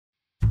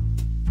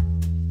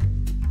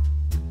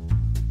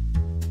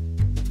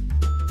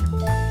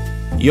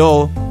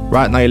Yo,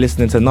 right now you're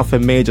listening to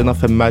Nothing Major,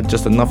 Nothing Mad,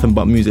 just a Nothing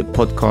But Music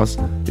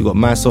podcast. We got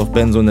myself,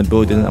 Benzo, in the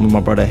building, and with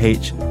my brother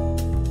H.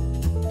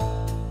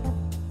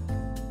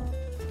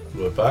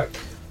 We're back.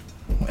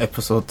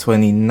 Episode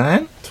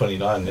 29?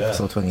 29, yeah.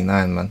 Episode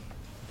 29, man.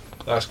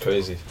 That's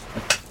crazy.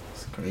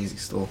 It's crazy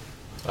still.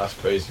 That's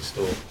crazy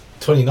still.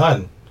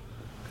 29?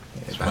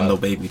 Yeah, Bando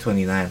baby,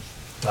 29.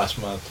 That's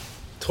mad.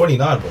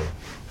 29, bro.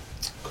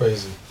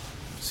 Crazy.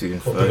 Soon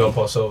Got 30. big up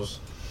ourselves.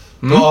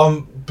 But,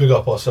 big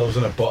up ourselves,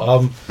 innit?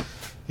 But,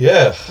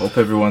 yeah. Hope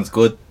everyone's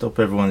good. Hope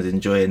everyone's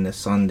enjoying their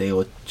Sunday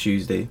or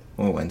Tuesday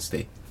or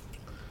Wednesday.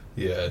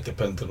 Yeah,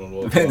 depending on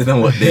what. Depending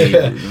on what day.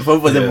 Yeah.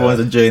 Hope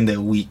everyone's enjoying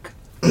their week.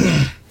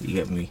 You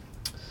get me?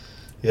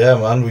 Yeah,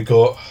 man, we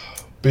got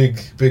big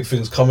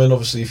things coming.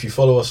 Obviously, if you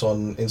follow us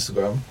on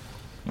Instagram,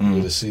 you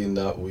would have seen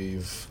that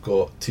we've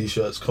got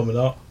t-shirts coming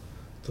out.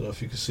 Don't know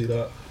if you can see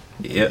that.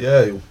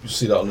 Yeah, you'll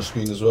see that on the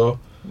screen as well.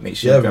 Make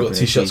sure we've got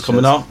t-shirts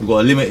coming out. We've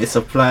got a limited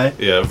supply.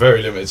 Yeah,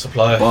 very limited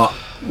supply. But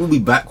we'll be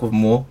back with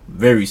more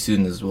very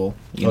soon as well.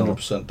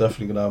 100%,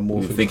 definitely going to have more.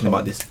 We've been thinking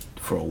about this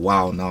for a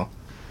while now.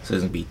 So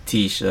there's going to be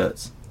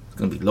t-shirts. There's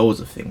going to be loads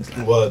of things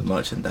like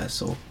merchandise.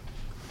 So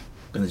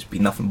it's going to just be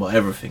nothing but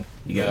everything.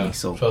 You get me?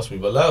 So trust me.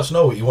 But let us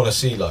know what you want to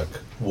see. Like,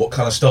 what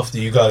kind of stuff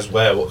do you guys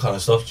wear? What kind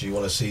of stuff do you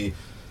want to see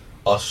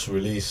us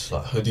release?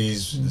 Like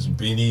hoodies,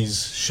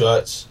 beanies,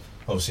 shirts.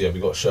 Obviously, yeah, we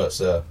got shirts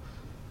there.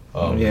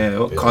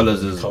 What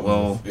colours as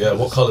well. Yeah,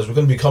 what colours? We're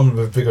going to be coming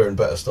with bigger and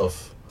better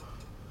stuff.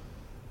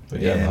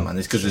 But yeah, man,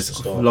 it's because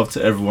it's love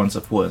to everyone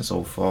supporting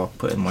so far,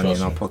 putting money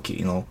in our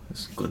pocket,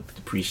 it's good,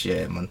 appreciate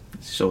it, man.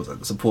 It shows that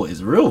the support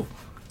is real.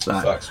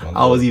 Like, facts, man,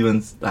 I was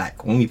even,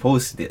 like, when we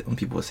posted it, when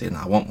people were saying,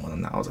 I want one,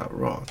 and I was like,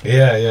 raw.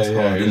 Yeah.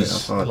 It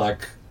was,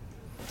 like,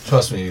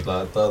 trust me,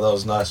 like, that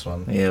was nice,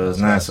 man. Yeah, it was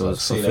nice. It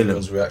was seeing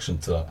everyone's reaction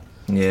to that.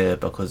 Yeah,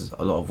 because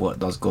a lot of work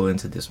does go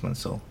into this, man,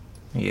 so,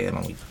 yeah,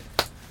 man,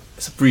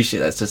 it's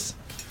appreciated. It's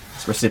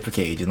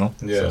reciprocated, Yeah.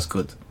 So it's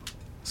good.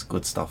 It's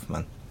good stuff,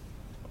 man.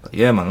 But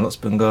yeah, man, what's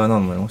been going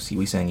on, man?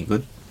 We saying you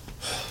good?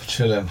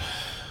 Chilling.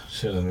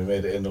 We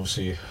made it in,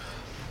 obviously.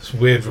 It's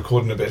weird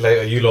recording a bit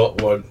later. You lot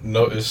won't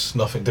notice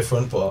nothing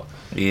different, but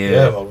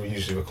yeah, man, we're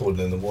usually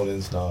recording in the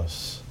mornings now.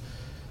 It's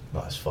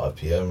 5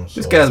 p.m.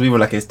 So. This guy's moving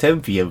like it's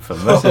 10 p.m.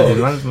 from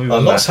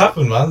lots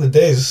happened, man. The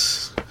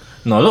days.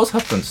 No, lots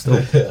happened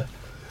still. Yeah.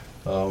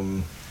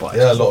 But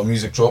yeah, a lot of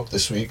music dropped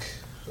this week.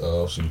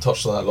 So we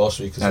touched on that last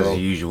week as well. As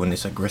usual in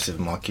this aggressive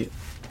market.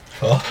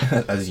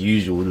 Huh? As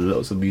usual,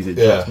 lots of music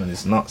drops, man.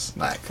 It's nuts.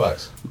 Like,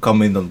 facts. We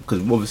come in because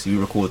obviously we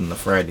record on a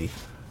Friday,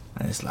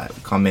 and it's like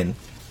we come in.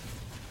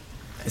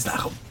 It's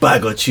like a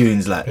bag of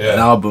tunes, like an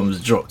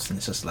album's dropped, and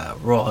it's just like,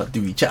 raw.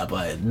 Do we chat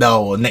about it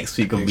now or next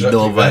week? Or we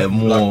know about it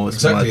more? Like,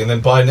 exactly, and then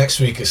by next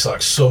week, it's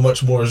like so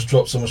much more has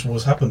dropped, so much more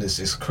has happened.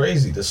 It's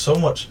crazy. There's so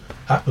much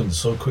happened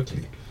so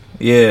quickly.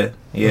 Yeah.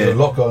 There's a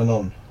lot going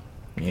on.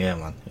 Yeah,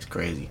 man, it's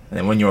crazy. And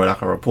then when you're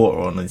like a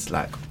reporter on, it's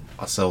like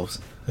ourselves.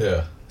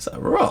 Yeah. It's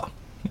like raw.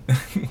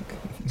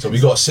 So we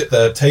got to sit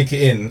there, take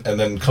it in, and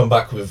then come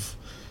back with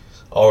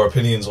our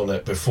opinions on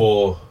it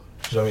before.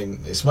 Do you know what I mean?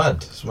 It's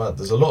mad.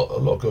 There's a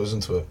lot goes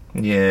into it.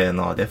 Yeah,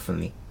 no,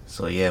 definitely.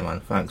 So yeah, man.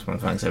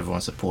 Thanks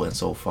everyone supporting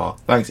so far.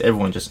 Thanks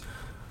everyone just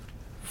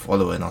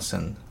following us,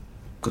 and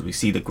because we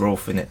see the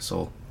growth in it.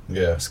 So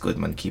yeah, it's good,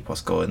 man. Keep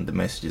us going. The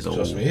messages are.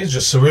 Trust me, it's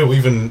just surreal.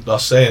 Even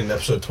us saying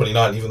episode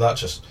 29, even that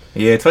just.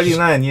 Yeah,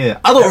 29. Yeah,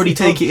 I don't really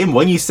take it in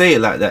when you say it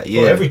like that.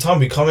 Yeah. Well, every time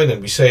we come in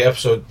and we say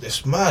episode,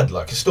 it's mad.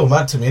 Like, it's still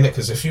mad to me, innit?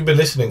 Because if you've been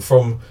listening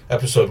from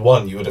episode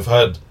 1, you would have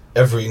heard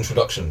every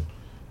introduction,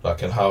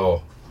 like, and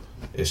how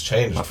it's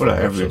changed. I feel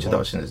like every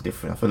introduction is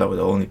different. I feel like we're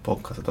the only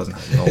podcast that doesn't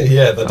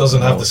have that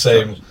doesn't have the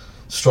same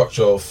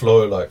structure or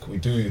flow. Like, we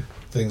do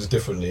things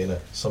differently,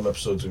 innit? Some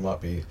episodes we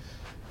might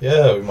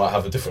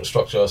have a different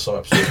structure. Some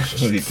episodes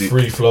just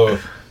free flow,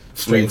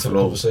 straight into the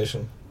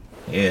conversation.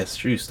 Yeah, it's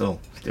true. Still,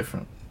 it's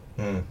different.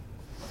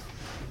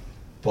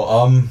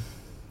 But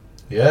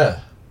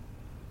yeah.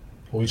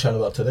 What are we chatting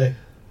about today?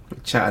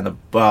 We're chatting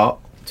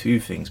about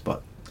two things,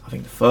 but I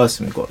think the first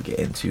thing we've got to get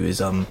into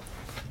is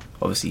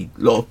obviously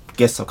a lot of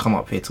guests have come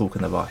up here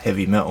talking about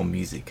heavy metal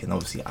music, and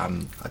obviously I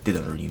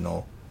didn't really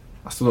know.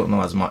 I still don't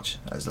know as much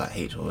as like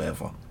H or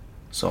whatever.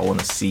 So I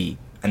want to see,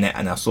 and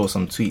I saw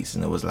some tweets,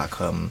 and it was like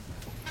let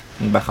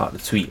me back out the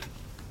tweet.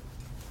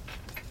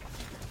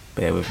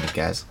 Bear with me,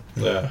 guys.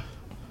 Yeah,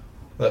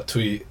 that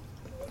tweet.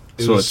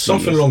 It was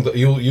something along that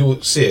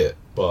you'll see it,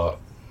 but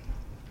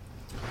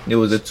it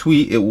was a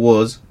tweet. It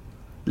was,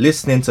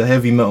 listening to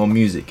heavy metal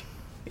music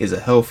is a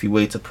healthy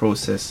way to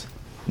process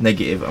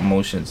negative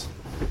emotions.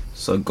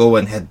 So go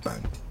and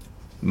headbang.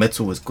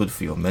 Metal is good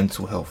for your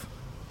mental health.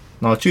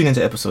 Now tune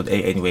into episode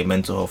 8 anyway.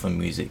 Mental health and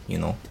music,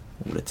 all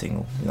the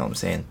tingle. You know what I'm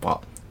saying?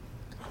 But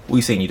what are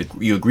you saying?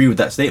 You agree with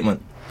that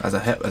statement as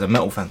a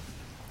metal fan?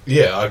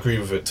 Yeah, I agree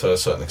with it to a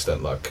certain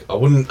extent. Like, I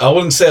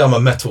wouldn't say I'm a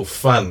metal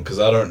fan because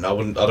I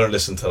don't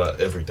listen to that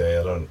every day.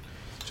 I don't.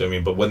 Do you know what I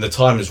mean? But when the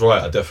time is right,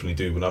 I definitely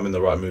do. When I'm in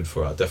the right mood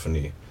for it, I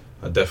definitely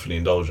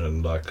indulge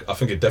in. Like, I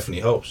think it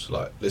definitely helps.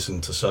 Like, listen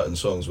to certain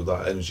songs with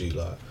that energy.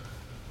 Like,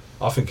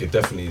 I think it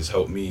definitely has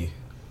helped me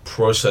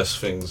process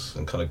things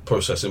and kind of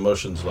process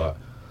emotions. Like,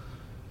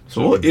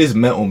 So what is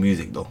metal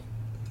music though?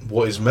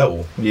 what is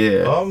metal?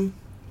 Yeah.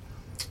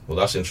 Well,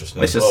 that's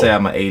interesting. Let's as just well. say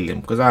I'm an alien,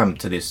 because I'm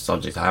to this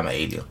subject. I'm an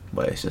alien,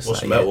 but it's just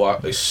What's like metal?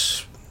 yeah.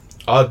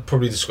 I'd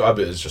probably describe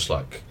it as just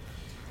like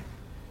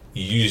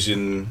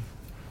using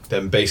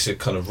them basic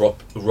kind of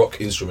rock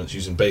instruments,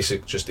 using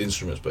basic just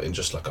instruments, but in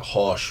just like a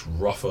harsh,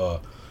 rougher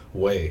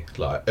way.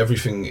 Like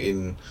everything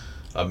in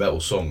a metal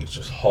song is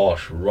just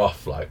harsh,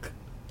 rough, like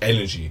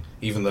energy.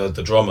 Even the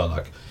drummer,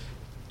 like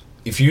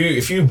if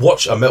you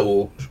watch a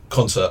metal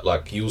concert,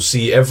 like you'll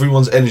see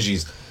everyone's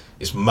energies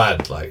is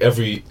mad. Like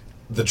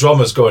the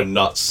drummer's going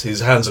nuts.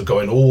 His hands are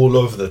going all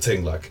over the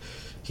thing. Like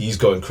he's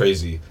going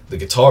crazy. The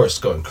guitarist's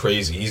going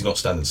crazy. He's not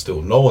standing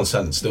still. No one's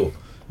standing still.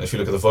 And if you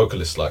look at the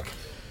vocalist, like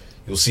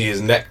you'll see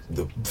his neck,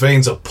 the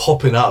veins are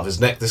popping out of his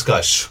neck. This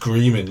guy's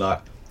screaming,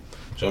 like, do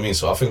you know what I mean?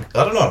 So I think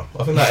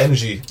that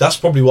energy, that's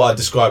probably what I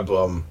describe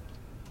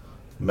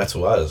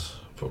metal as,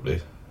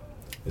 probably.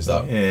 Is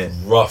that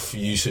rough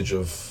usage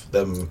of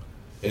them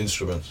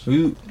instruments.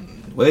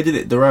 Where did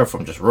it derive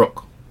from? Just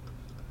rock?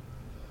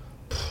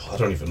 I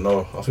don't even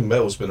know. I think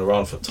metal's been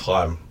around for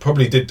time.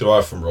 Probably did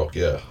derive from rock,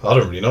 yeah. I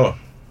don't really know.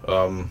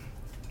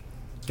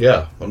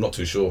 Yeah, I'm not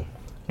too sure.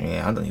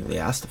 Yeah, I don't even.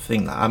 Yeah, that's the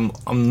thing. Like,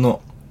 I'm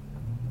not.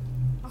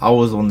 I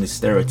was on this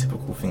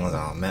stereotypical thing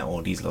like,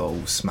 metal. These are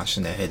all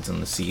smashing their heads on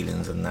the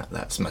ceilings and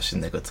that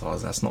smashing their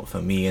guitars. That's not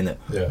for me, innit?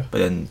 Yeah. But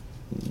then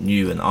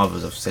you and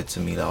others have said to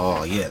me that,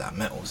 oh yeah, that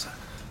metal's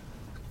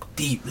like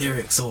deep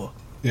lyrics or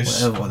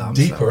It's whatever. Like, I'm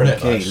deeper, like, innit?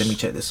 okay, Like, let me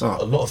check this a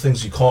out. lot of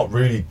things you can't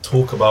really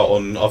talk about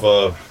on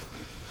other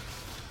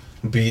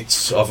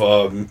beats,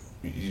 other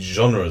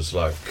genres.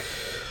 Like,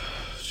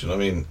 do you know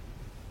what I mean?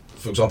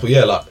 For example,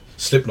 yeah, like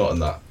Slipknot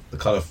and that, the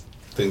kind of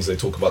things they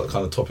talk about, the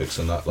kind of topics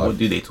and that. Like, What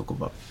do they talk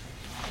about?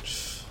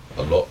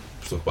 a lot.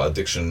 Talk about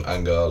addiction,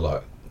 anger,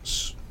 like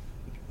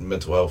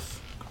mental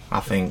health. I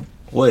think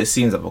what it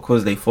seems that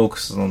because they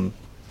focus on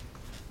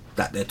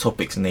that their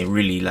topics and they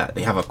really like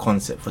they have a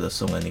concept for the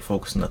song and they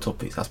focus on the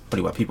topics, that's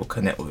probably why people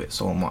connect with it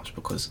so much,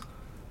 because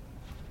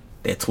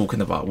they're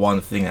talking about one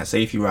thing. And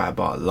say if you write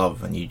about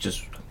love and you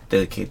just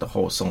dedicate the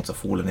whole song to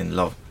falling in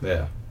love,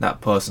 Yeah.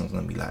 that person's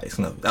gonna be like, it's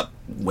gonna that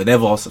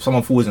whenever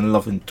someone falls in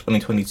love in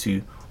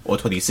 2022 or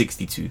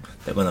 2062,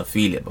 they're gonna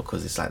feel it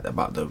because it's like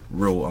about the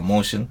real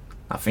emotion.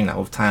 I think that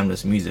with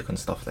timeless music and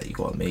stuff, that you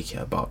gotta make it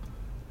about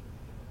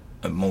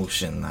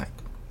emotion, like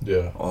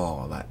Yeah.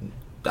 like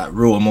that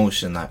real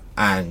emotion, like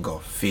anger,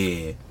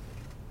 fear.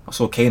 I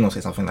saw Kano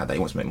say something like that. He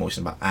wants to make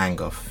emotion about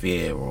anger,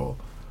 fear, or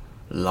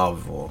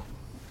love, or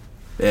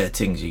they're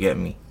things, you get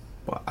me.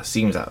 But it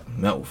seems that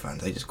metal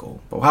fans, they just go.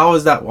 But how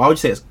is that? Why would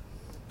you say it's?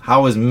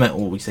 How is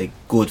metal? Would you say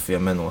good for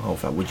your mental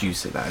health? Like, would you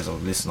say that as a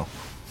listener?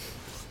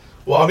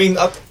 Well, I mean,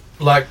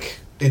 like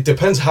it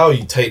depends how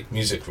you take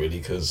music, really,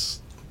 because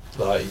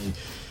like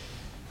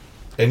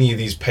any of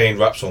these pain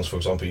rap songs, for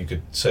example, you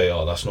could say,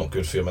 oh, that's not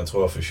good for your mental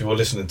health. If you were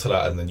listening to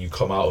that and then you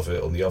come out of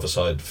it on the other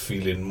side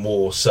feeling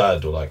more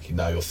sad, or like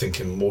now you're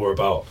thinking more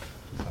about,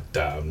 like,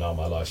 damn, now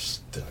my life's,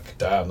 like,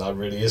 damn, that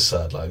really is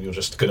sad, like you're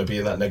just going to be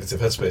in that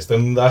negative headspace,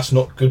 then that's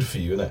not good for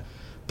you, innit?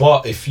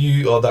 But if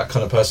you are that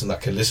kind of person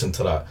that can listen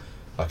to that,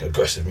 like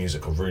aggressive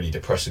music or really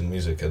depressing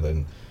music, and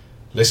then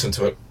listen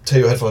to it, take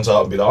your headphones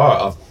out and be like,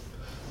 alright,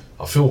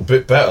 I feel a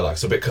bit better, like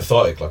it's a bit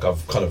cathartic, like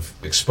I've kind of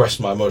expressed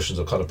my emotions,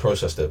 I've kind of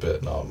processed it a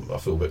bit, now I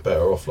feel a bit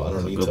better off, like I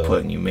That's don't a need good to...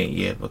 point you made,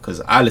 yeah,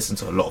 because I listen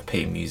to a lot of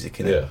pain music,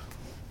 innit? Yeah.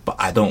 But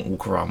I don't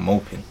walk around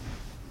moping.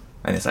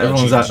 And it's Do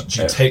everyone's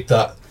you take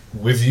that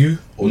with you?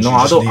 Or do no, you I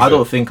just don't. leave I it?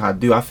 don't think I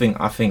do. I think.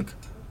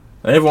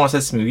 And everyone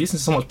says to me, "You listen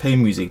to so much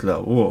pain music, like,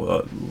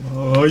 oh,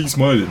 how are you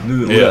smiling?"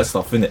 All that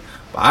stuff, innit?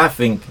 But I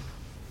think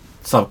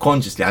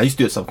subconsciously, I used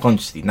to do it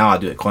subconsciously. Now I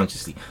do it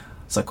consciously.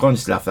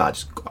 Subconsciously, I feel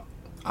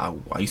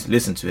I used to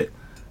listen to it,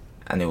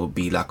 and it would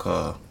be like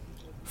a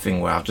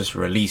thing where I've just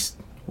released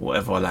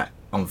whatever like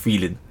I'm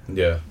feeling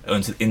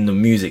in the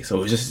music,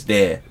 so it's just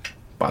there,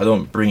 but I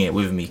don't bring it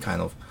with me,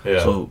 kind of.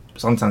 Yeah. So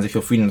sometimes if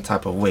you're feeling the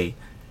type of way,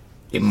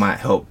 it might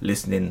help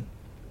listening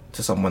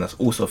to someone that's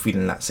also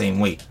feeling that same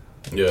way.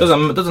 Yeah.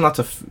 Doesn't have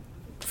to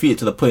feel it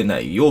to the point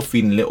that you're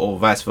feeling it or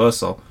vice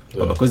versa,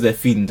 but because they're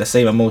feeling the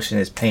same emotion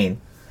as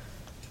pain,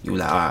 you're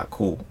like, alright,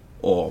 cool,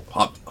 or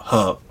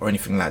hurt or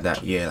anything like that.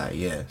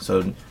 So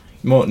you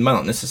might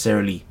not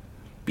necessarily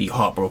be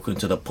heartbroken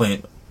to the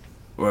point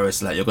where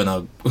it's like you're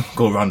gonna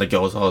go around the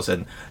girl's house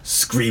and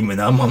scream in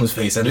her mum's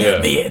face and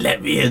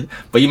let me in.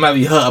 But you might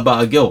be hurt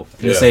about a girl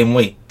in the same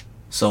way.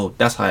 So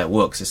that's how it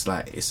works. It's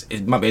like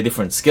it might be a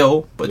different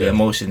scale, but the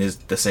emotion is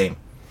the same.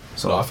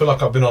 So I feel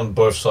like I've been on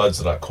both sides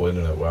of that coin,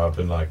 innit, where I've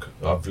been like,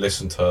 I've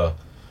listened to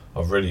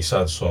a really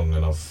sad song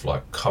and I've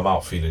like come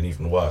out feeling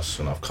even worse,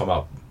 and I've come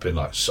out been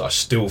like, I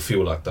still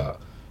feel like that.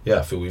 Yeah,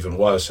 I feel even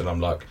worse, and I'm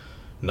like,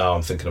 now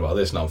I'm thinking about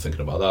this, now I'm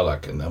thinking about that,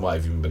 like, and there might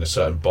have even been a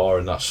certain bar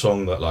in that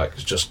song that like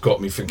has just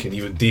got me thinking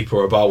even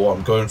deeper about what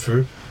I'm going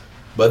through.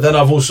 But then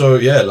I've also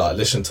like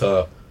listened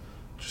to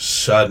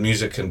just sad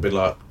music and been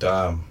like,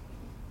 damn,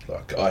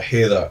 like I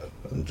hear that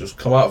and just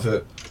come out of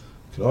it,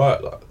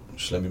 alright, like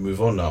just let me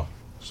move on now.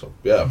 So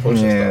yeah,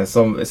 process Yeah,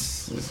 that.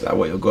 it's like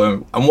what you're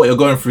going, and what you're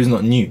going through is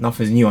not new.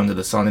 Nothing's new under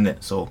the sun,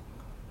 innit? So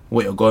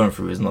what you're going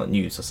through is not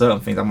new. So certain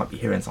things I might be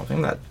hearing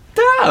something like,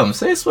 damn.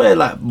 So I swear,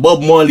 like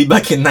Bob Marley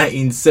back in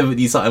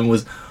 1970 something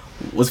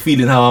was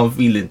feeling how I'm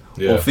feeling,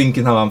 Yeah. or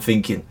thinking how I'm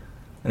thinking,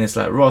 and it's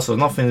like, Ross, so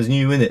nothing is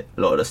new in it.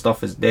 A lot of the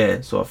stuff is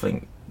there. So I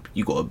think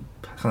you got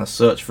to kind of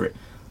search for it.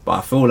 But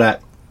I feel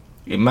like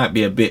it might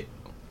be a bit.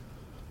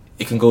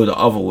 It can go the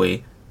other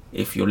way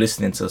if you're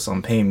listening to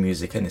some pain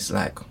music and it's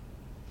like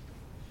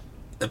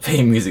the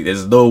pain music.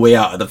 There's no way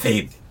out of the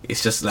pain.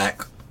 It's just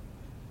like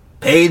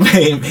pain. Yeah,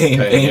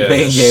 Yeah,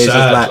 it's sad,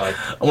 just like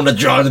like- I want to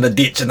drown in the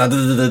ditch and like,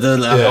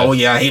 Yeah. oh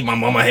yeah, I hate my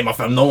mom, I hate my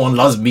family. No one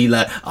loves me.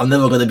 Like I'm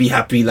never gonna be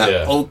happy. Like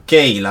Yeah.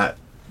 okay, like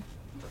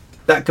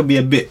that could be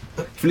a bit.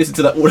 If you listen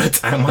to that all the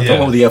time, I Yeah. don't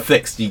know the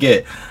effects you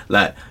get.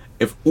 Like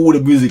if all the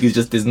music is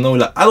just there's no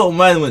like, I don't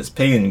mind when it's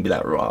pain and be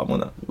like, right,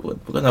 we're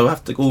gonna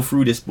have to go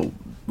through this, but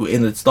we're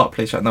in the start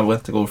place right now. We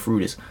have to go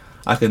through this.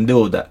 I can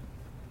deal with that,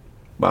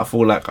 but I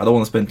feel like I don't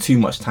want to spend too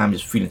much time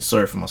just feeling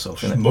sorry for myself.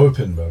 Just Innit?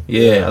 moping, bro.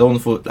 Yeah, I don't want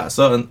to feel like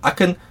certain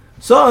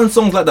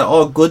songs like that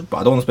are good, but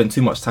I don't want to spend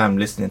too much time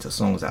listening to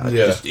songs that are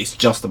Yeah. it's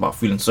just about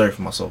feeling sorry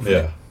for myself. innit?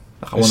 Yeah.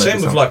 Like, I It's wanna same do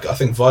with something- like I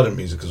think violent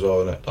music as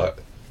well, innit? Like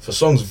for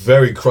songs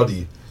very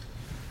cruddy.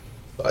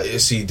 Like you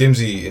see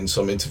Dimsy in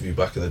some interview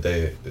back in the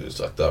day, it was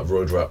like that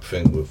road rap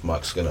thing with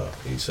Mike Skinner.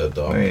 He said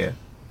Oh, yeah.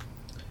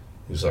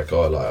 he was like,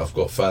 oh, like I've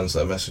got fans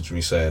that message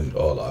me saying,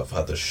 oh, like I've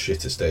had the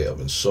shittest day. I've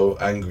been so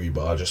angry,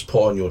 but I just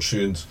put on your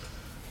tunes,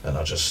 and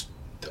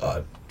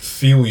I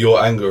feel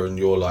your anger and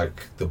your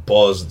like the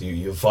bars,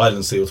 your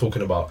violence that you're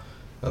talking about,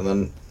 and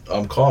then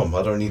I'm calm.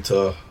 I don't need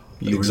to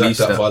You exact release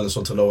that that. violence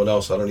onto no one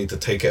else. I don't need to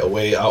take it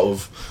away out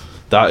of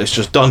that. It's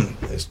just done.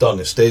 It's done.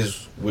 It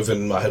stays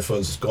within my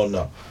headphones. It's gone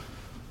now.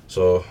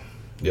 So,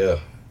 yeah,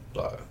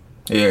 like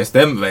Yeah, it's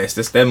them. But it's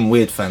just them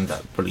weird fans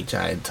that probably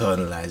try to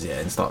internalize it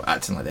and start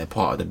acting like they're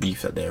part of the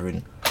beef that they're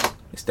in.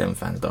 It's them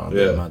fans that are a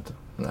bit Yeah. mad.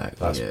 Like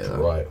that's yeah,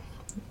 bright.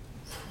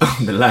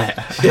 the light.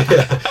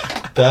 Yeah,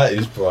 that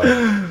is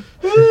bright.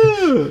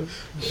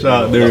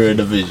 Shout out Nuria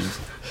Divisions.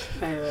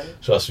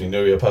 Trust me,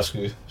 Nuria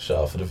Pascu. Shout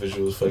out for the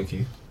visuals. Thank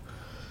you.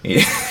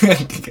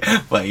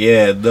 Yeah, but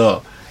yeah,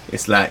 no,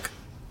 it's like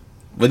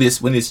when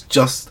people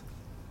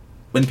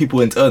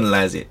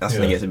internalize it, that's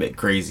when it Yeah. gets a bit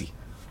crazy.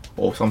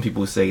 Or some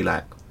people say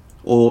like,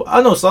 or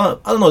I don't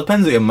know. It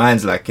depends what your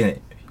mind's like, innit?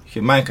 If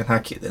your mind can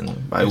hack it,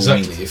 then by all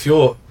Exactly. means. If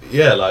you're,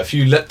 like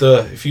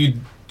if you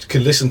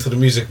can listen to the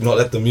music, not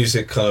let the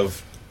music kind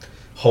of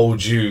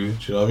hold you. Do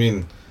you know what I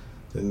mean?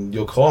 Then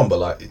you're calm. But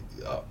like,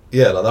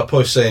 like that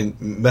post saying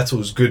metal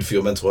is good for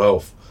your mental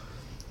health.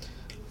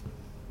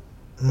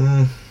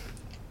 I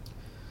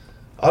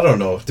don't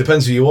know.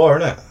 Depends who you are,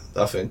 innit?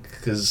 I think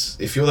because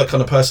if you're that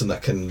kind of person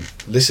that can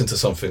listen to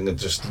something and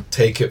just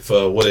take it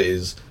for what it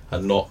is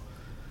and not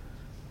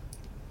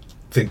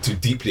think too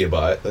deeply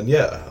about it, then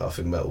yeah, I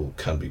think metal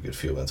can be good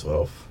for your mental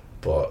health.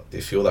 But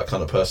if you're that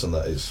kind of person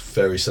that is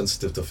very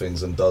sensitive to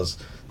things and does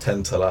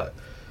tend to like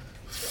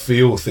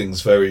feel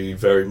things very,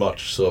 very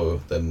much,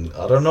 so then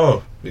I don't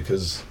know,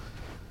 because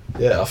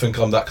yeah, I think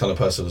I'm that kind of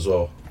person as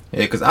well. Yeah,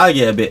 because I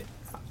get a bit,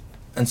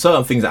 and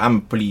certain things that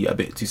I'm probably a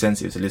bit too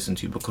sensitive to listen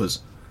to, because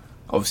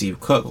obviously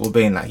Kurt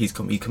Cobain, like he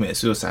committed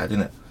suicide,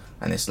 innit?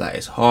 And it's like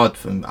it's hard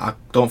for me. I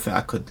don't think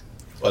I could.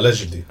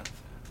 Allegedly.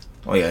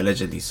 Oh yeah,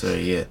 allegedly.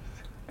 Sorry, yeah.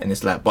 And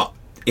it's like, but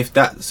if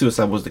that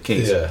suicide was the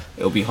case, Yeah.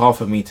 it would be hard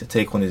for me to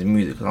take on his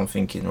music, because I'm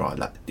thinking, right,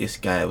 like this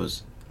guy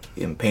was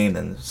in pain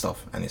and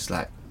stuff, and it's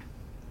like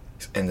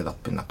it's ended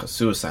up in like a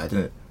suicide,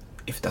 innit?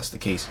 If that's the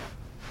case,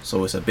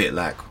 so it's a bit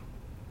like,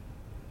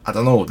 I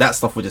don't know, that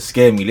stuff would just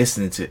scare me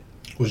listening to it.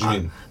 What do you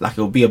mean? Like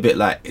it would be a bit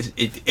like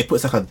it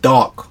puts like a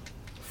dark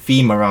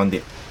theme around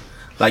it.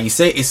 Like you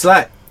say, it's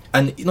like,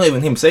 and not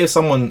even him. Say if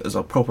someone is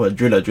a proper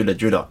driller,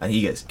 and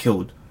he gets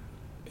killed,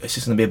 it's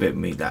just gonna be a bit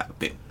me that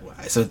bit.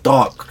 It's a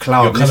dark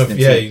cloud. You're kind of, listening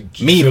yeah, to you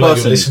it. Me feel like you're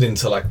personally, listening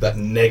to like that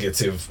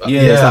negative.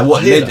 yeah, it's like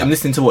what I hear led. that. I'm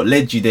listening to what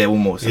led you there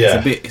almost. Like,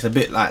 Yeah. it's a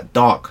bit like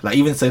dark. Like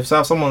even say if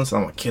someone says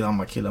I'm a killer,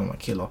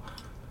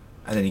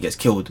 and then he gets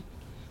killed,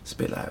 it's a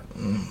bit like,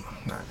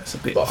 like it's a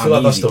bit. But I feel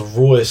like that's uneasy.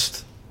 the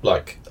rawest,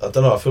 like, I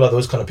don't know, I feel like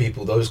those kind of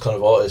people, those kind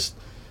of artists,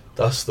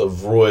 that's the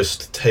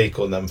rawest take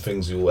on them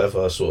things you'll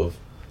ever sort of,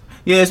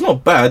 Yeah, it's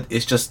not bad.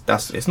 It's just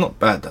it's not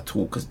bad at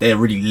all, because they're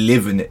really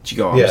living it. Do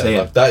you get what I'm saying?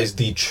 like, that is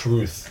the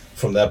truth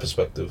from their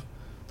perspective.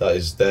 That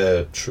is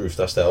their truth,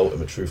 that's their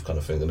ultimate truth kind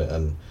of thing, isn't it?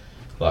 And,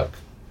 like,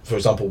 for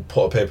example,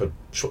 Potter Paper,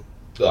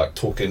 like,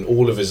 talking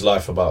all of his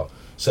life about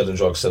selling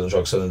drugs, and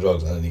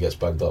then he gets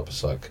bagged up.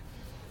 It's like,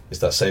 it's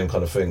that same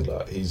kind of thing.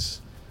 Like,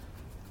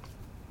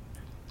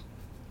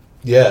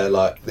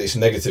 like, it's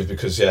negative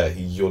because,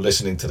 you're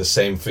listening to the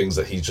same things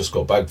that he's just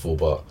got bagged for,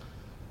 but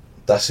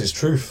that's his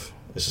truth.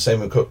 It's the same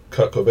with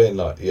Kurt Cobain.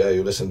 Like,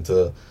 you're listening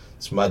to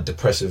this mad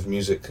depressive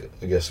music,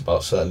 I guess,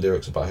 about certain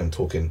lyrics about him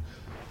talking,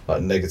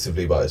 like,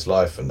 negatively about his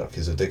life and, like,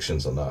 his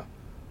addictions and that.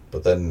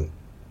 But then,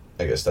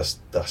 I guess that's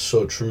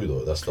so true,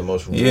 though. That's the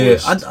most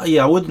rawest.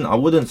 I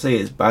wouldn't say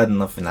it's bad or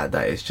nothing like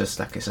that. It's just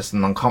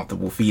an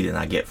uncomfortable feeling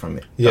I get from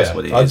it. Yeah, That's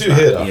what it I is. do like,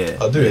 hear that. Yeah,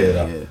 I do hear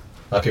that. Yeah.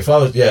 Like if I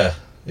was, yeah.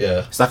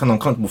 It's like an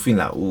uncomfortable thing.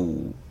 Like,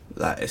 ooh,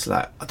 like it's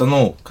like I don't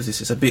know, because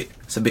it's a bit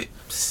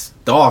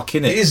dark,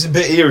 innit? It is a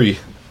bit eerie.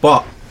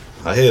 But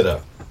I hear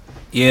that.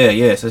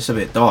 yeah, so it's a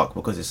bit dark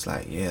because it's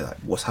like, yeah, like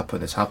what's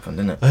happened, it's happened,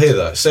 innit? I hear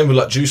that. Same with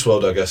like Juice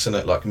WRLD, I guess,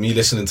 innit? Like me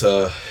listening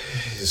to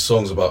his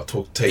songs about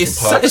taking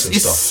It's perks and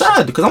it's stuff.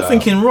 sad because I'm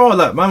thinking, raw,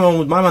 like my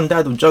mum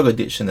died of drug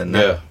addiction and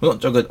that. Yeah. Well,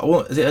 not drug,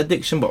 is it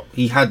addiction? But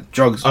he had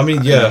drugs. I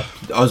mean, yeah.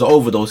 I was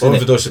overdose. innit?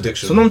 Overdose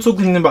addiction. So when I'm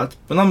talking about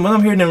when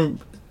I'm hearing them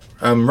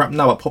rap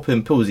now about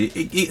popping pills,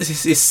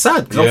 it's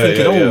sad because I'm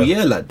thinking,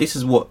 yeah, like this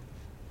is what,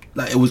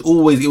 like it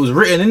was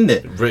written in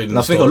there. And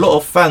I think a lot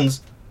of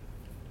fans,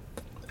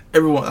 a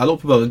lot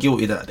of people are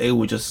guilty that they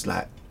were just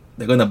like,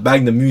 they're gonna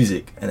bang the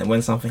music, and then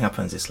when something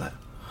happens, it's like,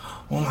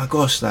 oh my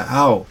gosh, like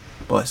how?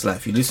 But it's like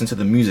if you listen to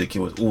the music, it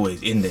was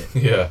always in there.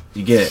 Yeah.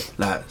 You get it?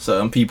 Like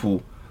certain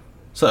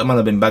man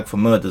have been bagged for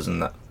murders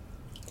and that.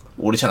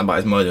 All they chat about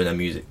is murder in their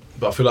music.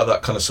 But I feel like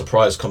that kind of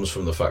surprise comes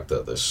from the fact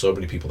that there's so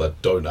many people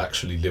that don't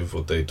actually live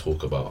what they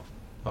talk about.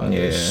 And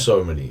there's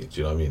so many, do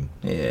you know what I mean?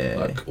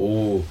 Yeah.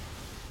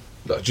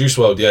 Like Juice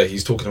WRLD, yeah,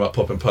 he's talking about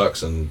popping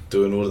perks and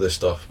doing all of this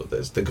stuff, but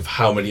think of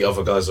how many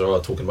other guys there are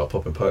talking about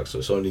popping perks, so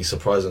it's only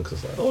surprising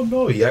because like, oh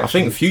no, he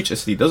actually... I think Future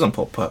City doesn't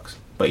pop perks,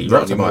 but he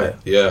raps about it.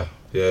 Yeah.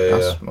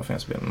 I think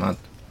that's a bit mad.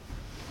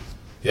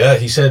 Yeah,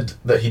 he said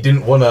that he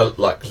didn't want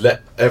to like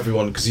let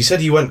everyone, because he said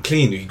he went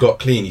clean, he got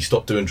clean, he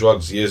stopped doing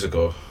drugs years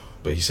ago,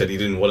 but he said he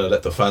didn't want to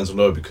let the fans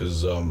know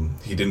because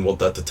he didn't want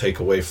that to take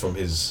away from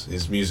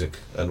his music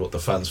and what the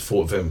fans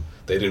thought of him.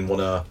 He didn't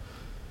want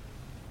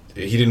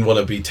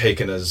to be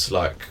taken as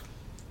like,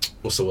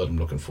 what's the word I'm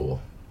looking for?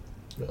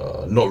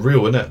 Not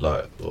real, innit?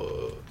 Like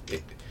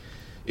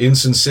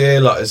insincere.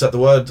 Like, is that the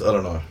word? I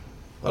don't know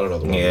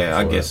the word. Yeah,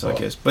 I guess.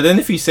 But then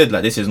if he said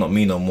like, this is not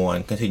me no more,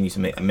 and continue to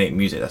make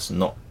music that's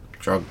not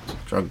drug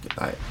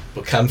like.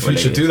 But can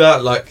Future do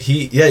that? Like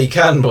he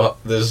can,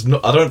 but there's no.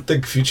 I don't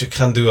think Future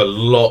can do a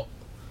lot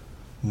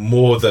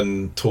more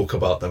than talk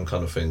about them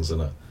kind of things,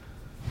 innit?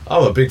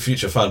 I'm a big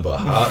Future fan,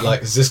 but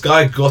like, this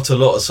guy got a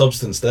lot of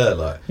substance there,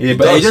 like. Yeah,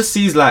 but it just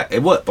seems like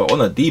but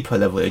on a deeper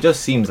level, it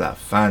just seems like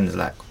fans,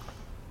 like,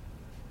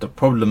 the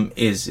problem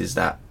is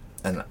that,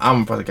 and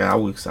I'm part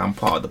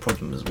of the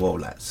problem as well.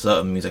 Like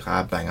certain music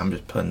I bang, I'm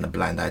just putting the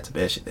blind eye to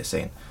bear shit they're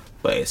saying,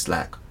 but it's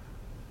like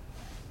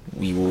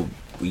we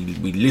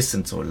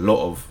listen to a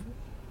lot of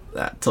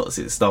that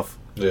toxic stuff.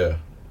 Yeah,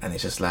 and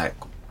it's just like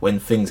when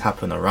things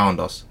happen around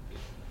us,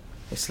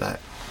 it's like,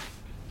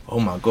 oh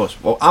my gosh.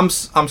 Well, I'm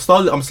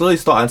slowly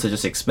starting to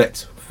just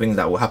expect things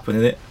that will happen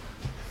in it,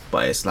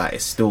 but it's like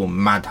it's still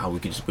mad how we're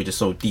just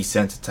so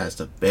desensitized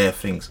to bare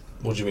things.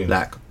 What do you mean?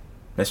 Like,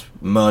 let's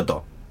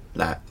murder,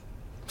 like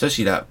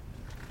especially that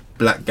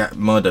black guy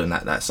murder and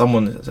that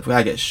someone, if a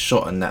guy gets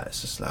shot and that,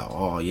 it's just like,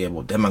 oh yeah,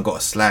 well then man got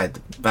to slide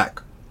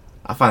back.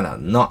 I find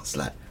that nuts.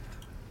 Like,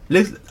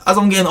 as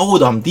I'm getting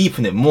older, I'm deep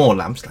in it more.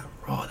 Like I'm just like,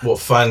 raw. What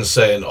fans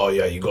saying? Oh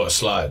yeah, you got to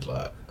slide,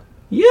 like.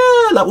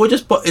 Yeah, like we're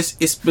just, but it's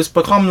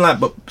become like,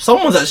 but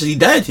someone's actually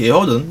dead here.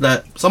 Hold on,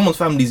 like someone's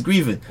family's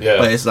grieving. Yeah.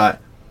 But it's like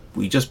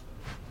I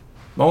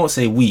won't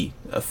say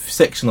a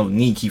section of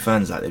Nike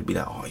fans, like they'd be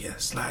like, oh yeah,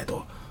 slide,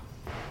 or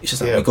it's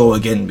just like we go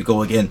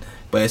again.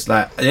 But it's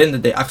like at the end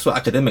of the day, that's what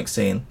academics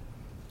saying.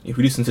 If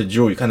we listen to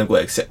drill, you kind of got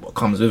to accept what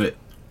comes with it,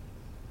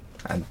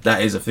 and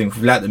that is a thing. If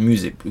we like the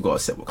music, we got to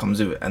accept what comes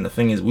with it. And the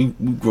thing is, we've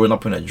grown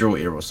up in a drill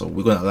era, so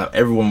we're gonna allow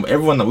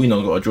everyone that we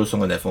know got a drill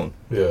song on their phone.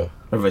 Yeah.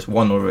 Whether it's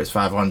 1 or whether it's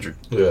 500.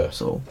 Yeah.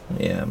 So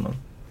yeah, man.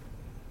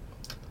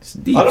 It's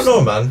deep. I don't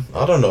know, man.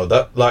 I don't know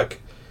that.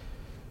 Like,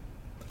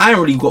 I ain't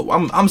really got.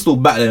 I'm still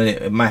battling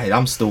it in my head.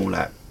 I'm still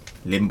like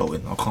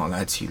limboing. I can't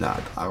lie to you.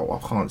 Like I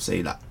can't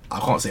say that.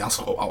 I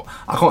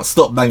can't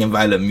stop banging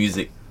violent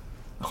music.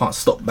 I can't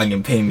stop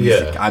banging pain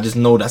music. Yeah. I just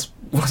know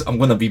I'm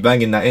gonna be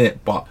banging that in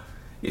it. But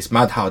it's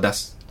mad how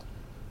that's.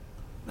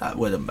 Like,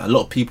 where a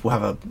lot of people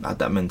have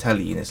that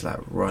mentality, and it's like,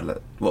 right,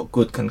 like, what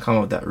good can come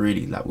of that?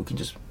 Really, like we can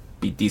just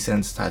be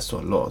desensitized to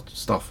a lot of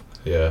stuff.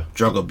 Yeah.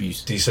 Drug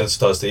abuse.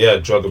 Desensitized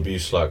to drug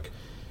abuse, like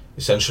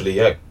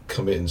essentially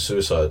committing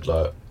suicide,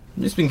 like.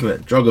 I'm just thinking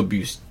about drug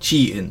abuse,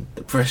 cheating,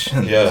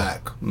 depression, Yeah.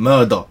 like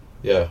murder.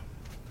 Yeah.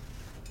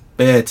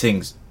 Bare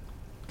things,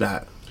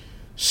 like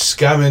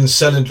scamming,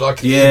 selling,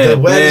 like, yeah,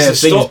 where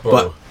does it stop, bro?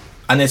 But,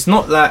 and it's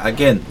not like,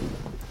 again,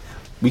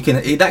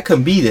 that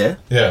can be there.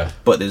 Yeah.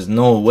 But there's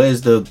no.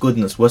 Where's the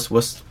goodness? Where's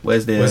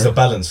the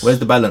balance? Where's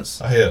the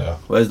balance? I hear that.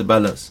 Where's the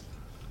balance?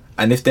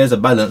 And if there's a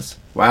balance,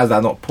 why is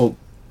that not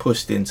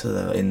pushed into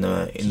the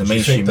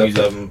mainstream music? Do you music?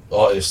 think that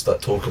artists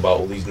that talk about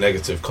all these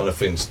negative kind of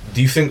things,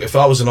 do you think if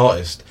I was an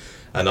artist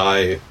and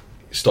I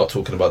start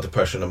talking about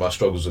depression and my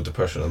struggles with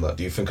depression and that,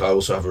 do you think I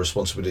also have a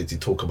responsibility to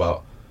talk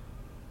about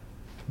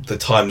the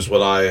times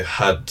when I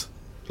had,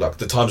 like,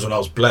 the times when I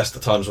was blessed, the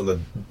times when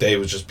the day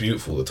was just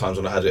beautiful, the times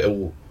when I had it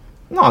all?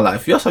 No, like,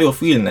 if that's how you're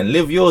feeling, then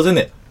live yours,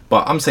 innit?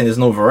 But I'm saying there's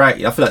no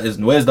variety. I feel like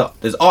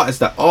there's artists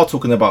that are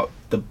talking about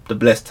the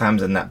blessed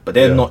times and that, but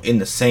they're not in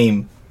the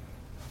same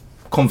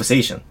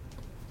conversation.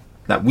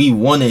 Like, we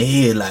want to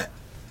hear, like,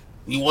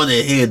 We want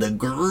to hear the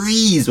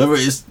grease, whether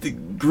it's the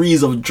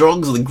grease of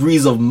drugs or the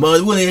grease of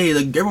mud. We want to hear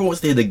everyone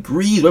wants to hear the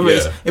grease, whether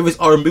it's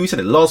R&B. We said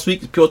it last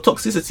week. It's pure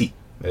toxicity.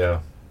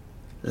 Yeah.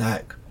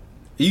 Like,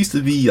 it used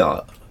to be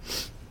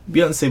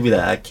Beyonce be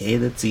like, I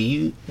cater to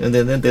you, and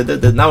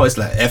then now it's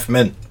like F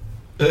men.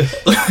 You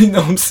know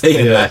what I'm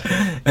saying? Yeah.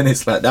 Like, and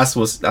it's like that's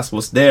what's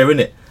there,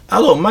 innit?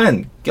 I don't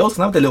mind. Girls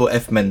can have the little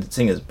F men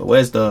singers, but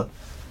where's the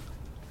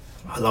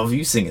I love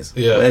you singers?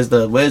 Yeah.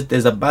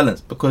 There's a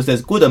balance, because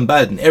there's good and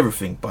bad in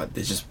everything, but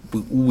there's just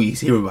we always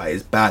hear about it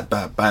is bad.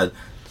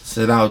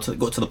 So now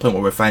got to the point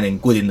where we're finding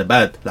good in the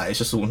bad. Like, it's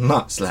just all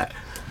nuts. Like,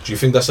 do you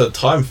think that's a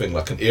time thing,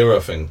 like an era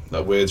thing?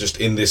 Like, we're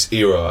just in this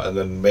era, and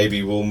then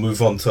maybe we'll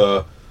move on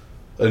to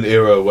an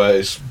era where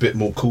it's a bit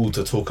more cool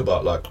to talk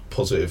about like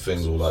positive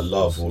things or like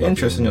love or like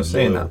interesting you're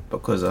saying loyal. that,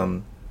 because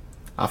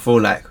I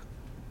feel like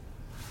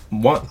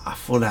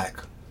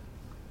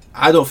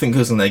I don't think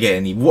it's gonna get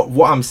any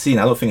what I'm seeing.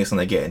 I don't think it's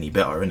gonna get any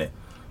better in it.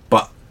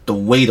 But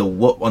on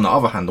the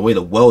other hand, the way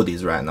the world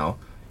is right now,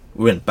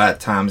 we're in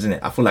bad times, innit?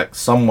 I feel like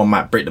someone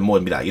might break the mold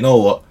and be like, you know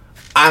what,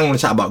 I'm gonna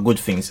chat about good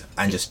things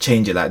and just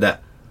change it like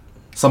that.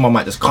 Someone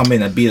might just come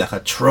in and be like a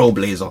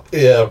trailblazer.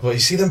 Yeah, but you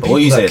see them people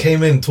that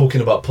came in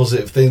talking about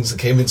positive things and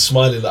came in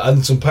smiling. Like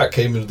Anderson .Paak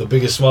came in with the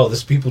biggest smile.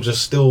 There's people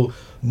just still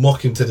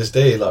mock him to this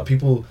day. Like,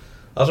 people,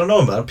 I don't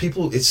know, man.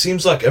 People, it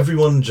seems like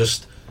everyone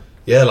just,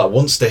 like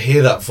wants to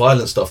hear that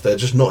violent stuff. They're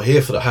just not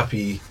here for the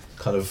happy,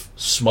 kind of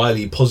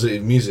smiley,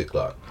 positive music.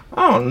 Like,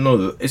 I don't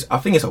know. I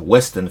think it's a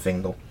Western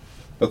thing though,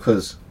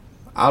 because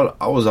I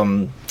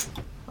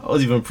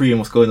was even pre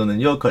what's going on in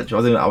your country.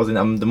 I was in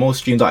the most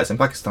streamed artist in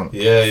Pakistan.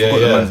 Yeah.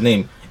 The man's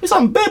name. It's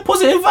some bare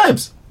positive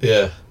vibes.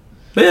 Yeah.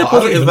 Bare I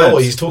positive don't even vibes. know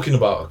what he's talking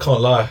about. I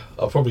can't lie.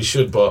 I probably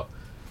should, but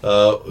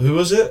who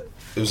was it?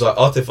 It was like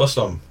Atif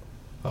Aslam.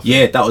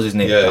 Yeah, that was his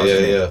name.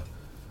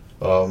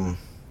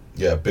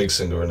 Yeah, big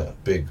singer, innit?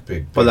 Big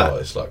but like,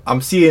 artist. Like, I'm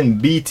seeing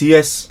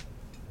BTS,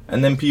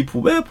 and then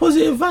people bare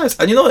positive vibes.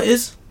 And you know what it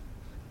is?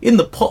 In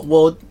the pop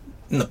world,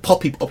 in the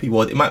poppy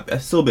world, it might be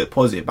still a bit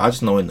positive, but I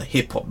just know in the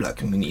hip hop black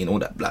community and all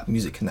that black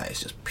music and that,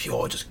 it's just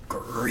pure, just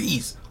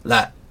grease.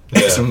 Like,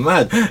 it's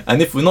mad.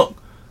 And if we're not,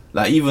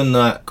 like, even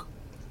like,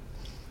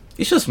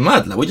 it's just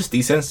mad. Like, we're just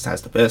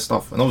desensitized to bare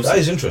stuff. And obviously, that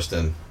is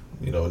interesting.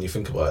 You know, when you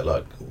think about it,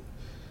 like,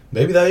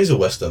 maybe that is a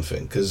Western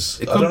thing,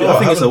 because I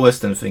think it's a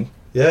Western thing.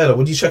 Yeah, like,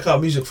 when you check out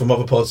music from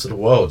other parts of the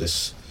world,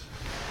 it's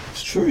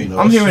true. You know,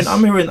 I'm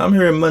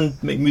hearing men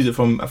make music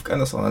from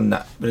Afghanistan and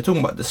that, but they're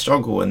talking about the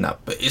struggle and that.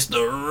 But it's the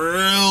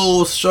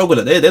real struggle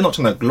that they're not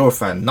trying to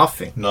glorify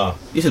nothing. Nah,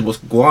 this is what's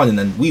going on,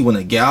 and we want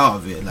to get out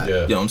of it. Like, you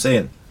know what I'm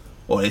saying?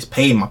 Or it's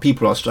pain. My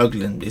people are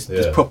struggling. It's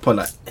proper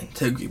like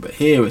integrity. But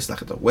here it's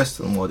like the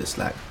Western world. It's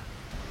like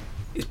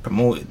it's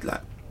promoted like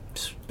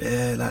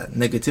bare like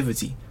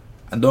negativity.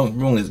 And don't get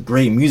me wrong, there's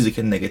great music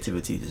and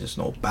negativity. There's just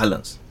no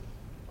balance.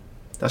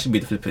 That should be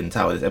the flipping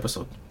title of this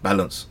episode.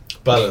 Balance.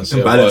 Balance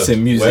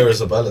in music. Where is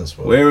the balance,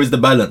 bro? Where is the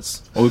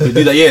balance? Or we could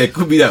do that. Yeah, it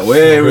could be that.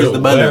 Where is the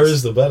balance? Where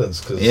is the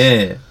balance? Cause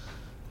yeah.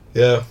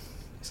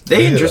 It's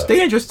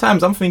dangerous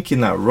times. I'm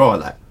thinking like raw.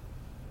 Like,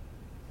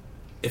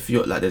 if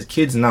you're like, there's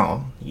kids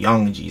now,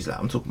 young G's. Like,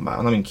 I'm talking about.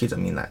 When I mean kids, I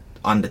mean like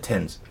under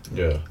 10s.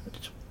 Yeah.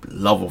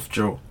 Love of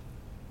drill.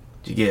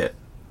 Do you get it?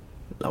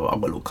 Like, I've got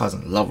a little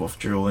cousin, love of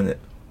drill, innit?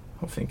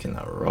 I'm thinking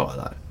like raw.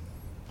 Like,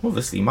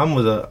 obviously, I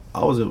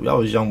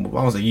was young,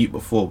 I was a youth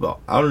before, but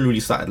I only really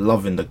started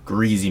loving the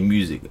greasy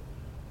music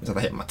until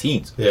I hit my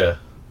teens. Yeah.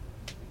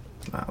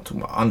 Like, I'm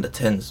talking about under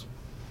 10s,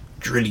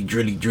 drilly,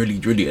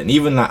 and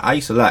even like I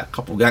used to like a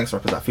couple gangster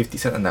rappers like 50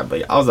 Cent and that,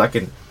 but I was like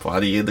in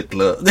Party in the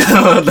Club.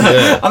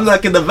 I'm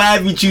like in the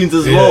vibey tunes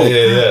as well.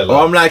 Yeah.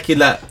 Or I'm like in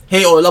like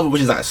Hate or Love It,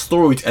 which is like a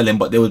storytelling,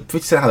 but they were 50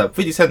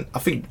 Cent. I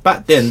think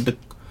back then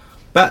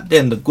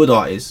the good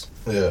artists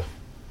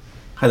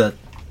had a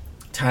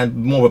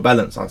more of a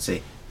balance, I'd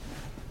say.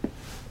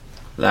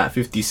 Like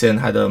 50 Cent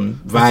had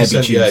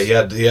vibey tunes.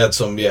 Yeah, he had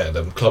some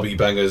them clubby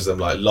bangers, them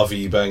like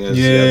lovey bangers.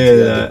 Yeah, he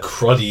had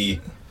the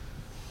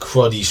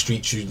cruddy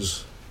street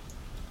tunes.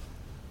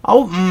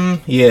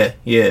 Yeah.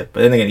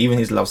 But then again, even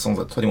his love songs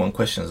like 21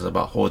 Questions is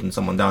about holding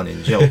someone down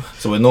in jail.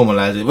 So we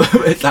normalise it.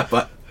 It's like,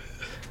 but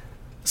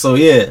so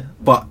yeah.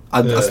 But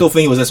I still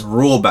think it was just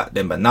raw back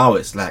then. But now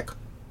it's like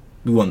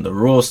we want the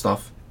raw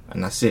stuff,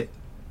 and that's it.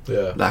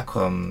 Yeah. Like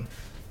what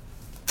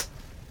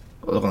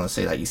was I gonna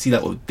say? Like, you see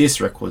that with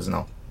diss records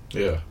now.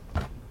 Yeah.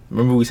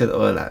 Remember we said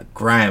like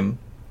grime.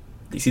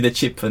 You see the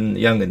Chip and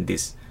Young and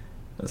diss.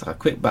 It's like a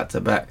quick back to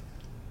back.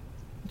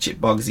 Chip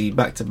Bugsy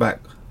back to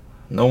back.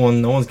 No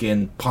one's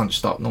getting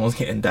punched up. No one's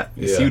getting that.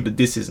 You see who the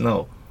diss is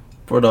now,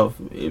 brother.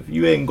 If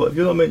you're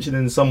not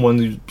mentioning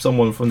someone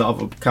from the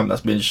other camp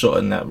that's been shot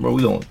and that, bro,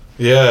 we don't.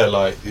 Yeah,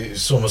 like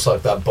it's almost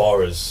like that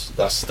bar is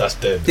that's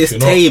dead. It's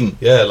tame.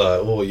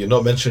 You're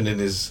not mentioning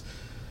his.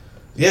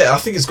 Yeah, I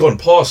think it's gone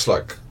past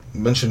like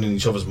mentioning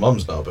each other's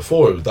mums now.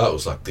 Before that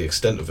was like the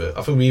extent of it.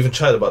 I think we even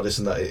chatted about this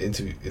in that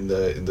interview in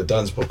the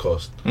Dan's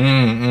podcast.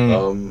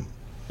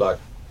 Like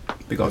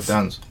big up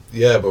Dan's.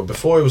 Yeah, but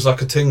before it was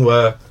like a thing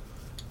where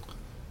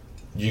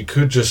you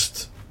could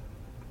just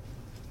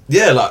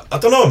like I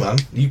don't know, man.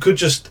 You could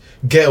just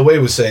get away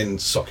with saying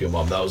 "suck your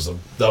mum." That was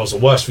the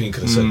worst thing you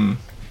could have said.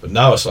 But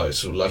now it's like,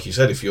 so like you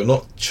said, if you're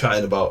not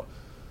chatting about,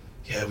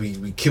 yeah,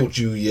 we killed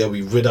you, yeah,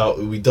 we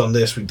done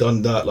this, we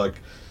done that, like,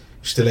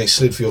 you still ain't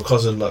slid for your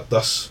cousin, like,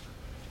 that's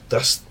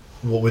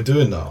what we're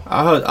doing now.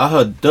 I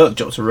heard Dirk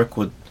dropped a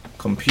record,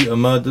 Computer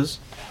Murders.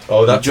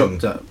 Oh, that He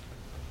dropped that.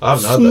 I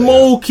haven't heard that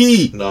Smoky.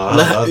 yet. No, I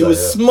haven't heard It that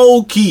was yet.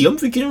 smoky. I'm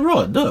thinking,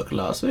 right, Dirk,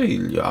 like, so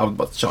I'm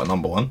about to chart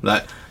number one.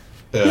 Like,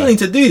 you don't need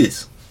to do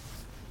this.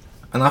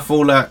 And I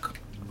feel like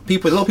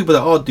a lot of people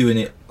that are doing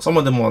it, some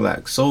of them are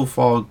like so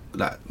far,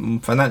 like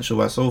financial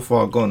wise, so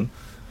far gone,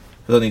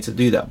 they don't need to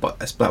do that. But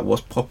it's like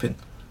what's popping.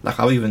 Like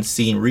I've even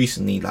seen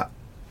recently, like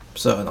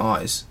certain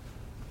artists,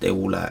 they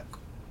will like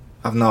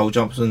have now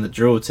jumped on the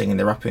drill thing and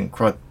they're rapping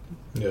crud.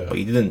 Yeah. But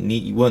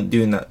you weren't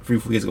doing that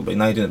 3-4 years ago, but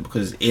now you're doing it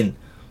because it's in.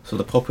 So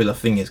the popular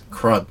thing is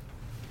crud.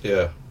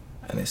 Yeah.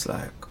 And it's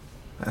like,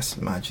 that's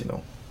mad, you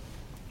know.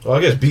 Well,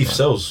 I guess beef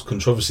sells.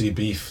 Controversy,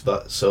 beef,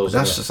 that sells.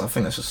 That's just, I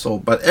think that's just so.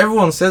 But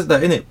everyone says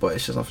that in it, but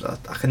it's just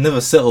I can never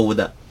settle with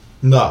that.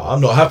 No, I'm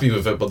not happy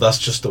with it, but that's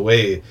just the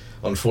way.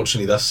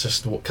 Unfortunately, that's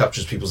just what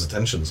captures people's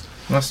attentions.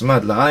 That's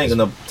mad. Like I ain't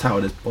gonna title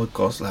this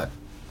podcast like,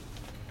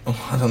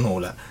 I don't know,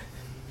 like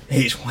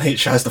H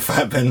tries to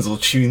fight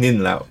Benzo. Tune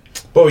in, like.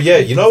 But yeah,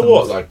 you know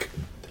what? Like,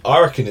 I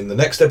reckon in the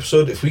next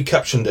episode, if we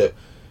captioned it,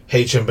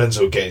 H and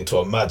Benzo get into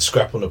a mad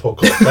scrap on the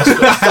podcast, that's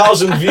got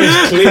 1,000 views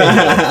clear.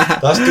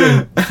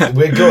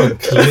 We're going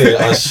clear,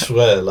 I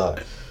swear.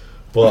 Like,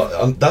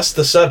 but that's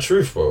the sad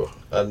truth, bro.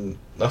 And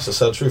that's the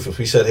sad truth. If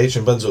we said H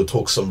and Benzo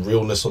talk some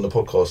realness on the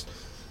podcast,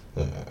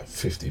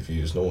 50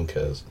 views, no one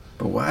cares.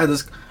 But why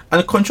does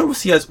and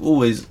controversy has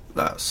always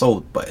like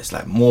sold, but it's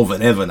like more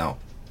than ever now.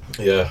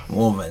 Yeah,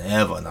 more than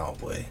ever now,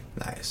 boy.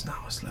 Like it's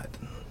like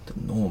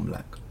the norm,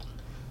 like.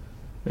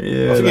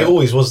 Yeah, I think like, it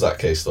always was that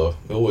case, though.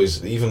 It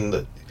always,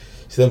 even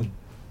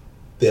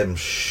them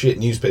shit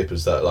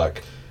newspapers that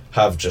like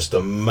have just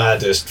the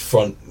maddest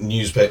front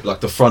newspaper,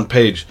 like the front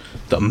page,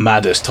 the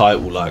maddest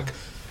title, like.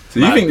 So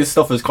you think this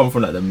stuff has come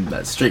from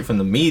like straight from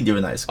the media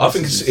and that? I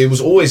think it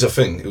was always a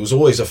thing. It was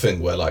always a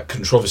thing where like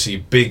controversy,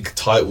 big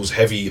titles,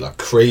 heavy, like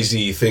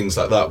crazy things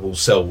like that will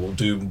sell, will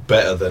do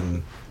better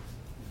than.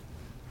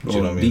 Do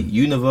you know what I mean?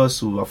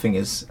 Universal, I think,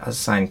 has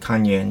signed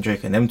Kanye and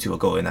Drake, and them two are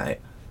going at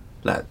it.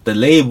 Like the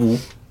label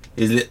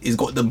is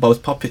got them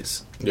both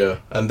puppets. Yeah,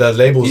 and their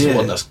label's the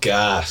one that's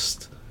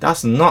gassed.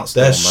 That's nuts.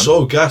 They're though, man.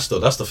 so gassed though.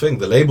 That's the thing.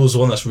 The label's the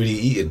one that's really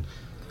eating.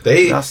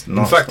 That's in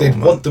nuts, fact, though, they'd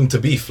man. want them to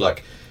beef.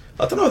 Like,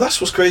 I don't know. That's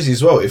what's crazy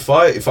as well. If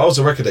I was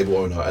a record label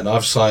owner and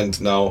I've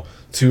signed now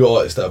 2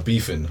 artists that are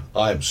beefing,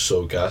 I am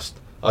so gassed.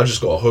 I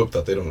just gotta hope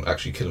that they don't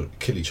actually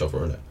kill each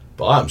other in it.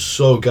 But I'm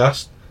so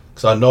gassed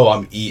because I know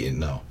I'm eating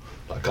now.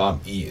 Like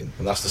I'm eating,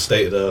 and that's the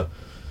state of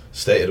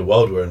the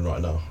world we're in right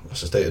now.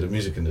 That's the state of the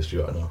music industry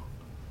right now.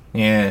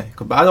 Yeah,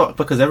 but I don't,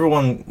 because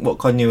everyone, what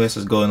Kanye West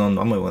is going on,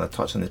 I'm not going to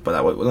touch on this, but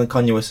like, when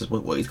Kanye West is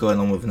what he's going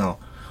on with now,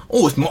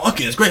 oh, it's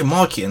marketing, it's great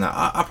marketing. Like,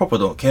 I proper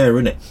don't care,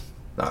 innit?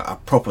 Like, I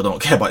proper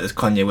don't care about this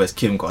Kanye West,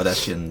 Kim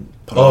Kardashian.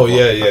 Oh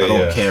yeah, like, I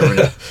don't care,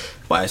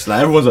 innit? But it's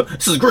like everyone's like,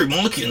 this is great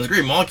marketing, it's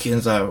great marketing.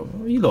 It's like,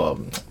 you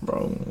know,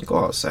 bro,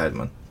 go outside,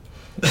 man.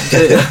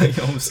 You know what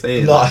I'm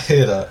saying? No, I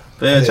hear that.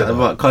 But yeah, chatting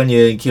about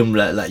Kanye and Kim,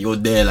 like you're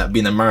there, like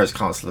being a marriage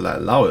counselor, like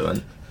allow it,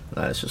 man.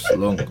 Like it's just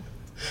long.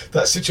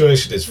 That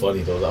situation is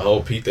funny though. That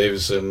whole Pete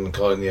Davidson,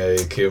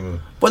 Kanye,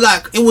 Kim. But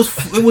like it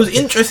was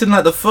interesting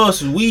like the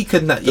first week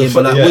and that year,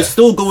 but like we're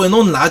still going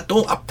on. Like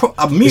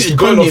I muted It's been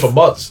going Kanye on for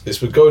months. It's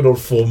been going on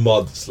for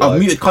months. I Like,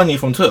 muted Kanye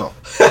from Twitter.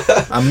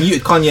 I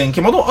muted Kanye and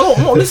Kim. I'm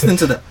not listening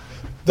to that.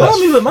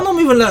 I'm not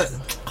even like,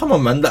 come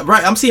on, man. Like,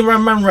 right, I'm seeing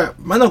man. I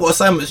got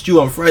assignments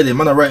due on Friday.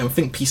 Man, I writing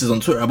think pieces on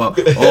Twitter about,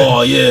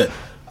 oh yeah,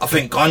 I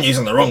think Kanye's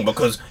in the wrong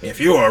because if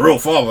you were a real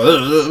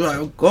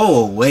father,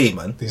 go away,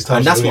 man. these times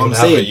And that's what I'm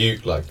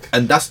saying.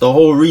 And that's the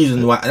whole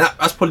reason why. And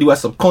that's probably why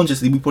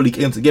subconsciously we probably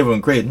came together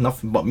and created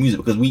nothing but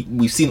music, because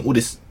we've seen all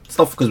this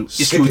stuff, because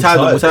it's we're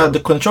tired of the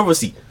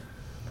controversy.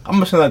 I'm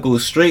just gonna go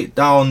straight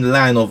down the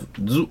line of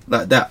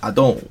like that. I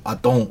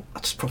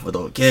just probably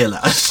don't care.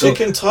 Like, sick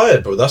and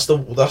tired, bro. That's the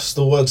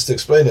words to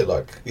explain it.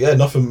 Like, yeah,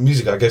 nothing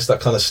music. I guess that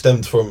kind of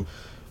stemmed from,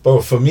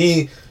 bro. For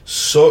me,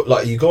 so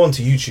like you go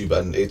onto YouTube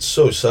and it's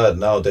so sad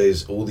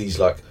nowadays. All these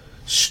like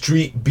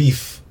street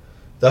beef.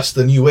 That's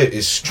the new way.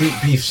 Is street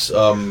beefs.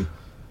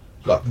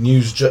 Like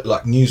news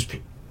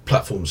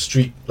platforms.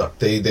 Street like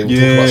they will talk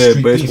about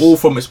street but beef.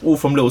 it's all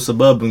from little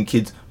suburban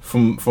kids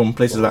from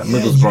places like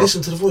Middlesbrough. You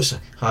listen to the voice.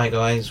 Like, hi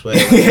guys,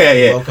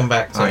 welcome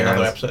back to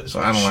another episode.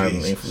 So I don't know.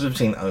 We've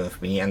seen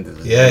me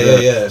and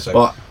yeah. Like,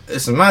 but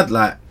it's mad,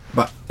 like,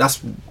 but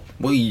that's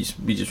we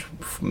just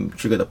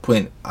triggered a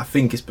point. I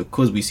think it's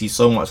because we see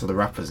so much of the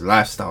rappers'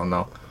 lifestyle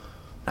now,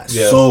 like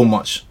so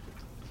much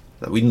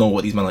that we know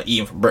what these men are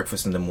eating for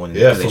breakfast in the morning.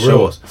 Yeah, they for show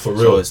real, us. for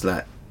real. So it's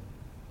like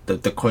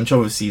the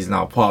controversy is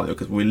now part of it,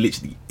 because we're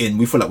literally in.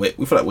 We feel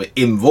like we're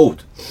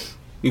involved.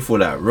 We feel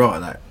like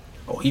like,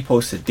 oh, he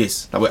posted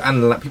this. Like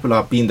like people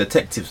are being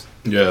detectives.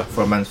 Yeah.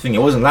 For a man's thing.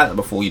 It wasn't like that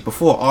before.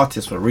 Before,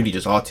 artists were really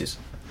just artists.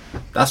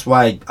 That's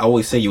why I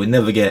always say you would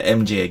never get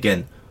MJ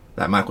again.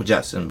 like Michael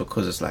Jackson,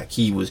 because it's like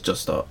he was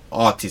just an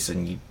artist,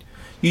 and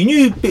you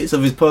knew bits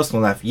of his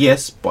personal life,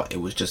 yes, but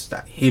it was just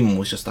that him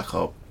was just like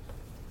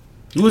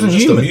he wasn't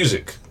just human. the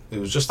music. It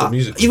was just the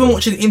music. Even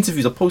watching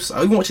interviews,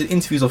 even watching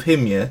interviews of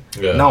him, yeah.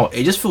 Yeah. Now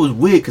it just feels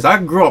weird because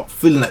I grew up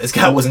feeling like this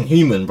guy wasn't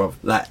human, bro.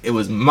 Like it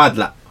was mad.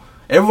 Like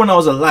everyone that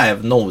was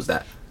alive knows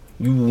that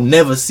you will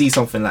never see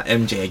something like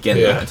MJ again,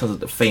 Yeah. like, in terms of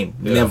the fame.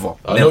 Yeah. Never.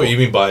 I know what you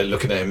mean by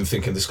looking at him and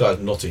thinking this guy's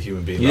not a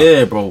human being. Like,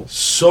 Yeah, bro.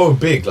 so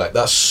big, like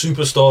that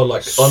superstar,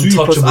 like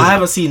Super, untouchable. I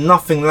haven't seen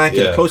nothing like it.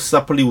 Yeah. The closest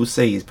I probably would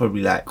say is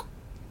probably like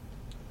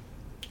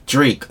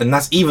Drake, and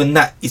that's even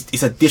that.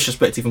 It's a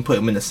disrespect to even put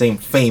him in the same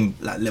fame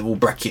like level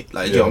bracket.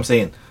 Like, you know what I'm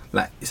saying?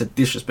 Like, it's a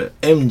disrespect.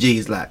 MJ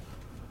is like,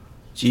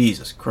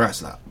 Jesus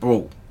Christ, like,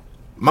 bro.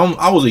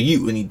 I was a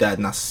youth when he died,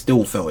 and I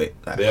still felt it.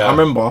 Like, Yeah. I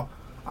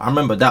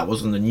remember that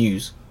was on the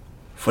news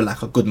for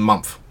like a good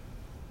month.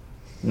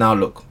 Now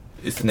look,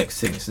 it's the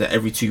next thing. It's that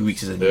every 2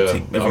 weeks is a new Yeah,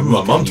 thing. I Every remember my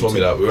week is a mum new told me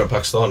thing. that. We were in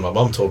Pakistan. My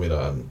mum told me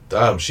that, and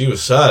damn, she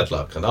was sad.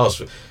 Like, and I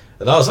was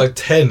like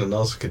 10, and I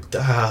was like,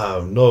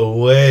 damn, no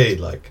way.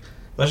 Like,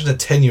 imagine a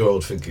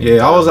 10-year-old thinking.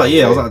 Yeah, I was "Damn, like,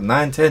 no I was way." like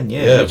 9, 10.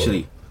 Yeah, Yeah,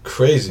 literally.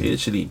 Crazy.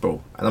 Literally,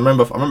 bro. And I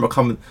remember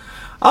coming.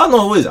 I don't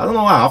know what it is. I don't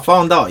know why. I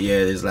found out. Yeah,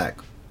 it's like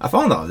I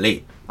found out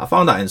late. I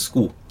found out in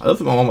school. I don't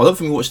think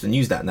we watched the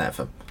news that night.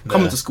 Fam.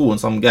 Coming to school and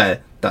some guy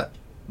that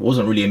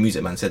wasn't really a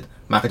music man said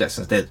Michael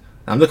Jackson's dead.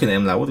 And I'm looking at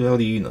him like, what the hell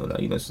do you know? Like,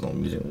 you know, it's not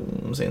music. You know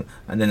what I'm saying.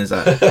 And then it's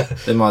like,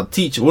 then my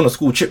teacher, we're on a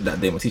school trip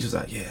that day. My teacher was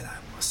like, yeah, like,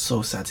 I'm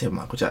so sad to hear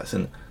Michael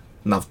Jackson.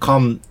 And I've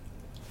come.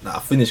 Like, I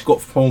finished,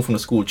 got home from the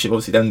school trip.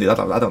 Obviously, them days, I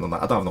don't know. I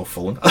don't have no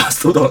phone. I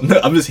still don't know.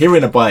 I'm just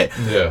hearing about it.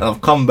 Yeah. And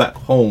I've come back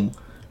home.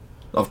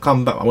 I went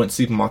to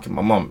the supermarket.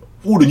 My mum,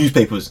 all the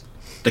newspapers.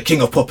 The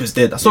King of Pop is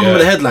dead. I still remember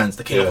the headlines.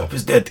 The King of Pop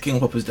is dead. The King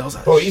of Pop is dead. I was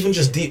like, Bro, even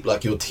just deep,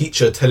 like your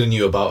teacher telling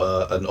you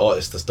about an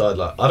artist that's died.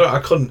 Like, I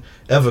couldn't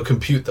ever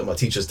compute that my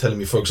teacher's telling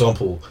me, for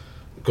example,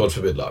 God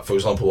forbid, like, for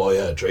example, oh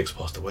yeah, Drake's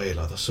passed away.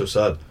 Like, that's so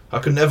sad. I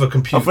could never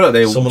compute. I feel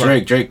like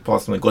someone Drake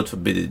passed away. God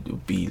forbid it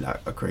would be like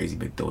a crazy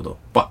big deal though.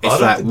 But I it's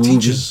don't like think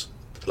teachers,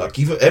 like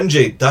even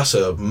MJ, that's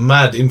a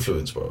mad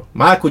influence, bro.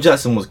 Michael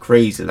Jackson was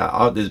crazy.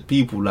 Like there's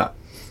people like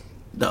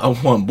that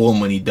weren't born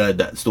when he died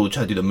that still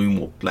try to do the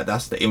moonwalk. Like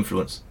that's the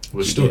influence.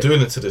 We're still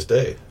doing it to this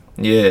day.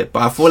 Yeah, but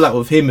I feel like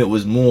with him it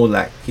was more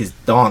like his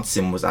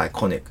dancing was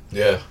iconic.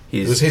 Yeah,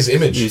 it was his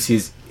image.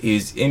 His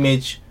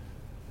image.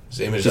 His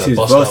image, Just that his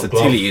bust out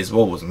versatility glove. as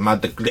well was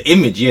mad. The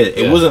image, it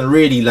Yeah. wasn't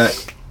really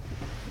like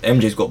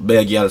MJ's got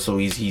bare gal, so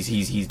he's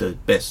the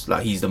best.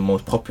 Like he's the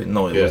most popular.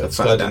 No, it Yeah, was the this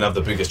fact guy that didn't have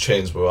the biggest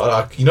chains,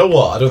 bro. You know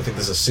what? I don't think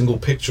there's a single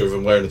picture of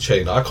him wearing a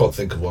chain. I can't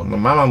think of one. my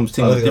mum's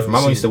thing I was think I've different.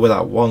 My mum used to wear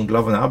that one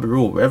glove, and I'll be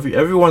real.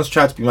 Everyone's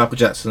tried to be Michael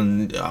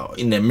Jackson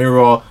in their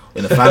mirror,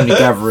 in a family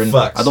gathering.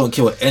 Facts. I don't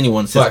care what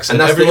anyone says. Facts, and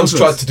that's the everyone's tried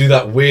influence. to do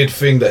that weird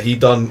thing that he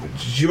done.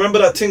 Do you remember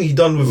that thing he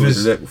done with With his?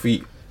 his left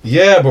feet.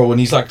 Yeah, bro. When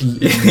he's like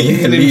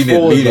leaning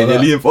forward, like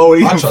that. leaning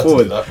forward, I tried to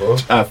do that,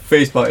 bro.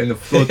 Face part in the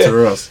floor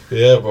to us.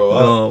 Yeah,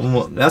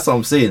 bro. That's what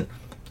I'm saying.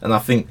 And I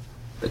think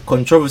the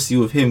controversy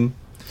with him,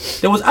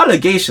 there was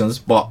allegations,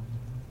 but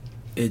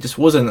it just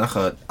wasn't like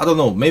I don't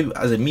know, maybe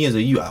as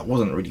a youth, I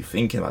wasn't really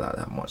thinking about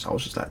that much. I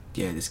was just like,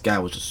 yeah, this guy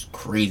was just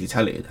crazy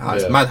talented.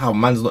 It's mad how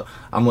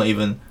I'm not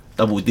even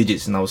double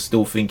digits, and I was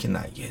still thinking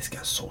that, yeah, this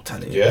guy's so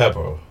talented. Yeah,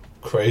 bro.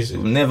 Crazy.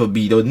 There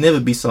would never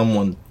be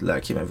someone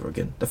like him ever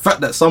again. The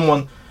fact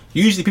that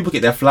usually people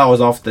get their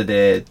flowers after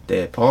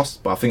their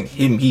past, but I think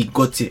he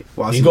got it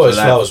whilst He he got was his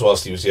alive. flowers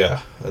whilst he was, and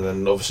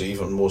then obviously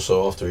even more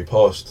so after he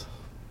passed.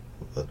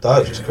 That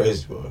was just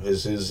crazy, bro.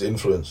 His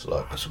influence,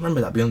 like. I just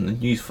remember that being on the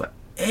news for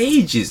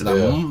ages, like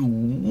Yeah.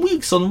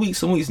 weeks on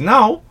weeks on weeks.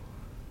 Now,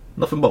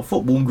 nothing but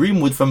football and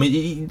Greenwood from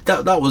it.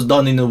 That was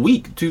done in a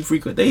week,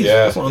 2-3 days.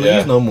 Yeah, That's not on the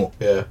news no more.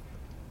 Yeah.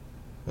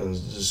 And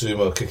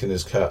Zuma kicking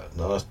his cat.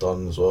 Now that's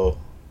done as well.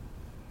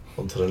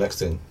 On to the next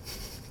thing.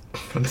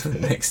 On to the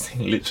next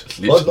thing,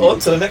 literally. On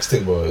to the next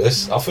thing, bro.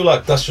 I feel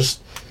like that's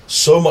just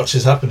so much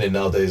is happening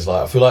nowadays.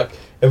 Like I feel like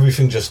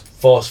everything just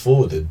fast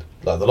forwarded.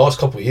 Like the last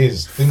couple of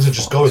years, things are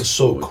just going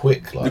so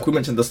quick. Like Like we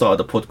mentioned at the start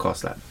of the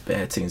podcast, like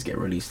bare things get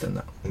released and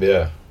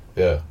that.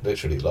 yeah,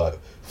 literally. Like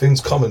things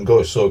come and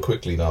go so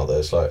quickly now that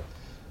it's like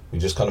we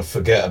just kind of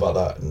forget about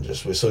that and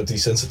just we're so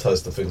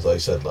desensitized to things like you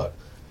said. Like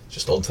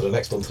just on to the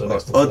next, on to the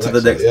next, on to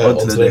the next. Yeah, on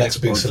to the next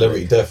big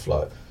celebrity death.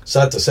 Like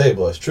sad to say,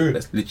 but it's true.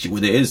 That's literally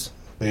what it is,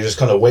 You're just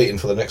kind of waiting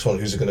for the next one.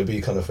 Who's it going to be?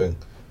 Kind of thing.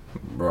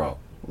 bro.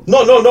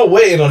 No, not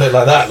waiting on it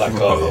like that. Like,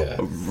 Bro, oh yeah.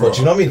 bro. But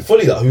you know what I mean?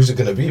 Fully, like, who's it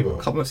gonna be, bro?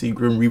 Come and see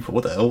Grim Reaper.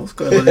 What the hell? What's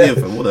going on here?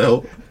 Fam? What the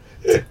hell?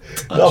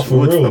 No,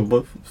 for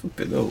real.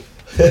 Flipping hell.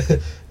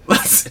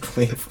 That's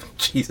it.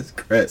 Jesus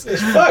Christ.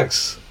 It's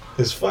facts.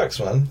 It's facts,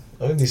 man.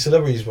 I mean, these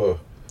celebrities, bro.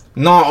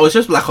 No, it's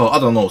just like I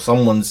don't know.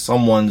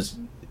 Someone's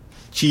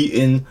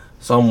cheating.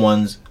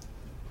 Someone's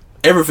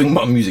everything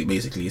but music.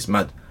 Basically, it's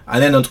mad.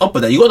 And then on top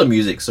of that, you got the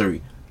music.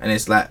 Sorry, and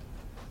it's like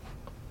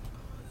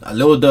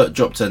Lil Durk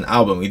dropped an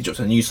album. He dropped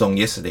a new song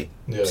yesterday.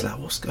 Yeah. It's like,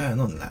 what's going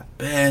on? Like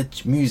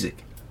bad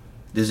music.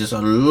 There's just a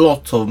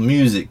lot of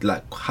music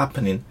like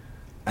happening,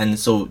 and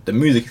so the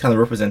music is kind of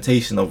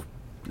representation of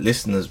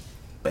listeners'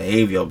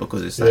 behavior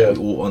because it's like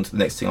we all on to the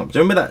next thing. Do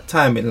you remember that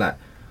time in like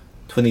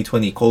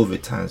 2020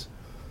 COVID times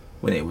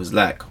when it was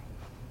like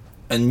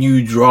a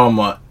new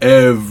drama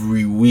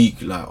every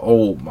week, like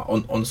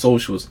on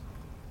socials?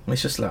 And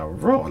it's just like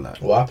raw, like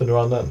What happened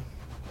around then?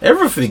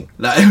 everything.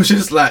 Like it was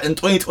just like in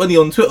 2020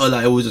 on Twitter,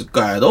 like it was just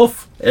going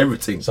off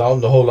everything. So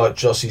the whole like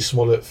Jussie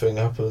Smollett thing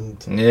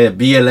happened. Yeah,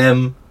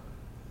 BLM.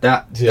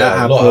 That A lot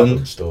happened.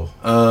 happened still.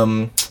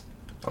 I'm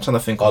trying to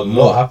think. A of lot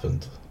more.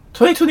 happened.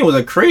 2020 was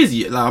a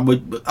crazy.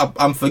 Like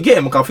I'm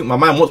forgetting because I think my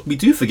mind wants me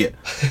to forget.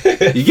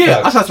 You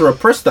get? I had to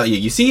repress that year.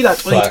 You see that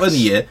 2020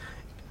 year.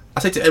 I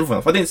say to everyone,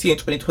 if I didn't see in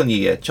 2020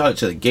 year, charge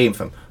to the game,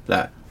 fam.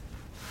 Like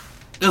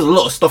there's a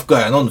lot of stuff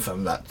going on,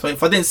 fam. Like so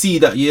if I didn't see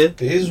that year,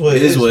 it is what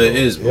it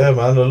is. Bro. Yeah,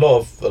 man. A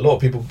lot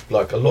of people,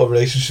 like a lot of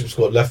relationships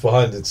got left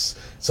behind. It's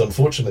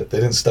unfortunate they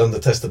didn't stand the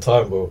test of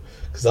time, bro.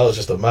 Because that was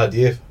just a mad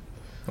year.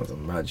 That was a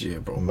mad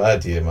year, bro.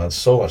 Mad year, man.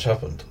 So much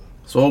happened.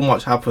 So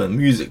much happened,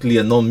 musically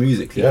and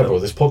non-musically. Yeah, bro.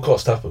 This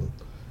podcast happened.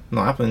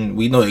 No, it happened.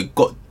 We know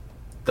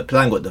the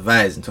plan got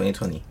devised in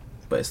 2020,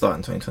 but it started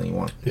in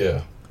 2021.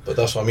 Yeah, but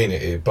that's what I mean.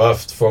 It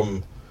birthed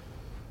from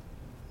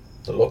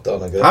the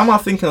lockdown, I guess. How am I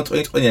thinking of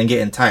 2020 and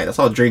getting tired? That's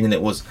how draining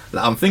it was.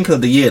 Like I'm thinking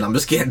of the year and I'm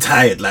just getting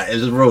tired. Like it's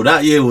just, bro,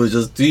 that year was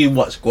just too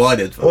much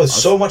guarded. Oh, there's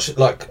so much.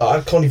 Like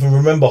I can't even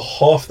remember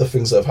half the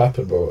things that have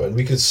happened, bro. And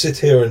we could sit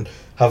here and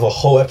have a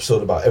whole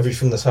episode about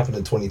everything that's happened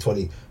in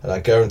 2020, and I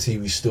guarantee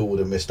we still would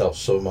have missed out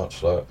so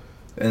much. Like,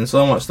 and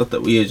so much stuff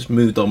that we just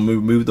moved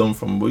on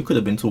from. We could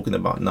have been talking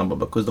about now, but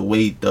because the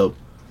way the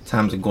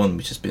times have gone,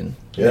 we've just been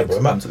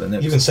bro. Man, to the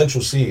next. Even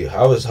Central C,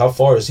 how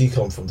far has he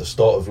come from the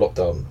start of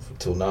lockdown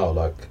till now?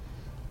 Like,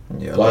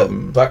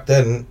 back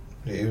then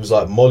it was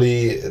like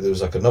Molly. There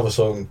was like another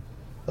song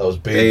that was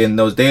big. Day in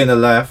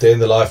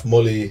the life,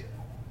 Molly,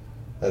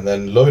 and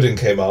then Loading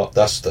came out.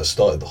 That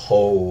started the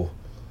whole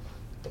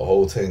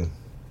thing.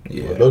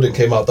 Yeah, when Loading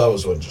came out, that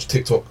was when just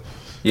TikTok.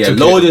 Yeah,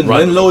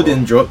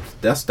 Loading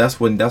dropped. That's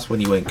when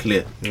he went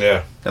clear.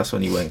 Yeah, that's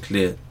when he went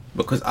clear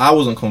because I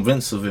wasn't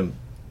convinced of him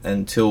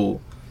until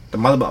the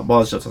Mother About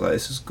Bars dropped. I was like,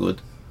 this is good.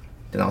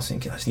 Then I was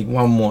thinking, I just need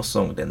one more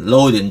song. Then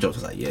Loading dropped. I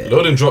was like, yeah.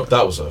 Loading dropped.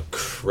 That was a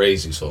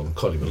crazy song.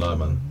 Can't even lie,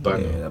 man.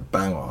 Banger. Yeah,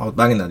 banger. I was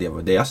banging that the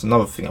other day. That's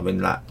another thing. I've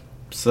been like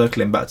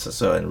circling back to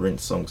certain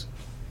Rinse songs.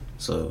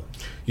 So,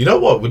 you know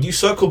what? When you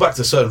circle back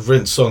to certain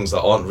Rinse songs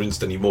that aren't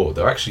rinsed anymore,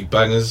 they're actually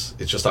bangers.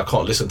 It's just I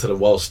can't listen to them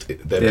whilst they're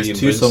being rinsed. There's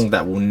two songs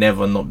that will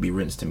never not be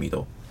rinsed to me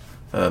though.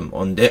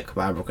 On Deck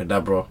by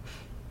Abracadabra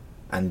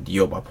and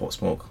Dior by Pop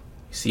Smoke.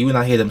 See, when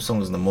I hear them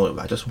songs in the motive,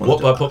 I just want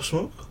What by Pop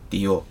Smoke?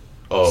 Dior.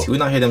 Oh. See,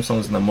 when I hear them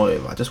songs in the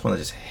motive, I just want to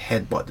just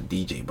headbutt the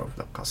DJ, bro.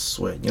 Like I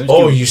swear.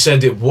 You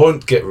said it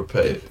won't get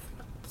repaired.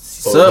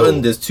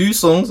 There's two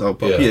songs. I'll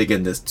repeat it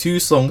again. There's two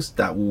songs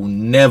that will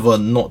never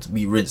not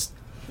be rinsed.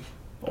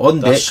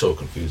 On That's Deck. so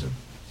confusing.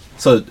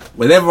 So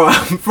whenever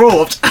I'm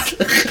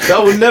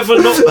that will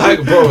never not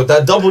like, bro.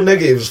 That double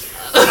negatives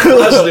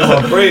flashed in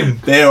my brain.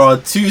 There are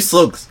two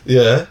songs.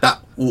 Yeah.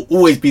 That will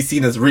always be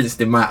seen as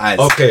rinsed in my eyes.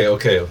 Okay.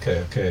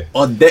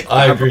 On Deck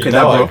by I agree.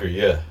 Now I agree.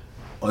 Yeah.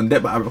 On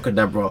Deck by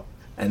Abracadabra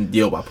and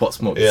Dior by Pop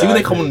Smoke. Yeah, See when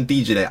they come on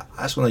the DJ there,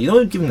 I just want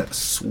to, give him that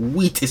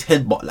sweetest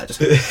headbutt, like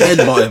just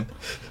headbutt him,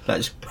 like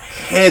just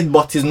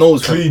headbutt his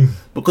nose, clean.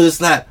 Because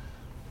it's like,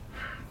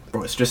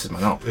 bro, it stresses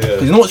man out. Yeah.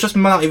 Because you know what stresses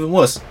man out even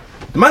worse?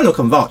 The man that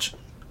can vouch.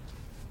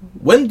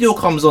 When Dior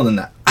comes on and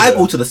that, I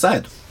go to the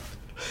side.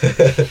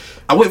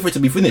 I wait for it to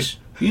be finished.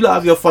 You like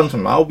have your fun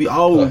from. I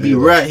will be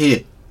right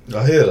here.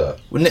 I hear that.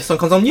 When next song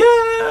comes on,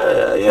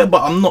 yeah,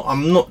 but I'm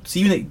not.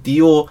 See when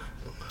Dior,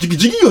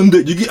 jiggy on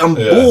Deck, I'm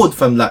bored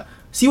from like.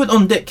 See when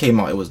On Deck came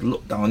out, it was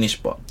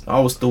lockdown-ish, but I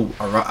was still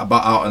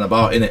out and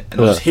about in it,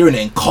 and I was hearing it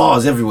in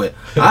cars everywhere.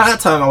 At that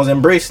time, I was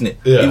embracing it.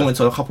 Even went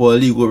to a couple of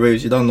illegal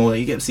raves. You don't know,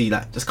 you get to see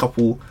like just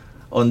couple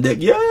On Deck.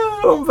 Yeah,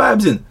 I'm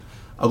vibes in.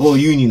 I go to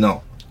uni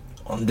now.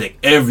 On Deck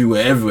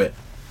everywhere.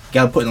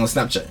 Girl putting on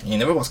Snapchat. You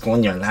never what's going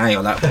on your line.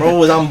 You're like,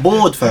 bro, I'm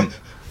bored, fam.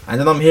 And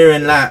then I'm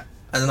hearing like,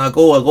 and then I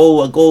go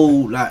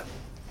like,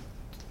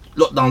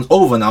 lockdown's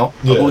over now.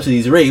 I go to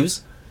these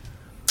raves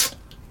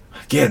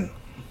again.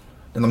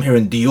 Then I'm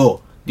hearing Dior.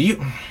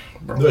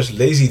 Bro. There's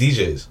lazy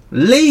DJs.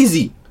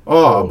 Lazy.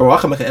 Oh, bro, I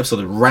can make an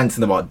episode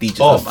ranting about DJs.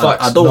 Oh,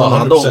 facts. I don't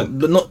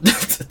want to, not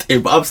today,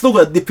 but I'm still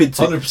going to dip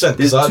into 100%.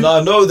 Because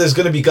I know there's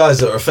going to be guys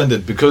that are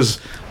offended because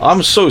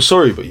I'm so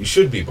sorry, but you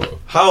should be, bro.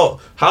 How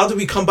do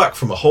we come back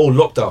from a whole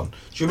lockdown?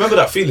 Do you remember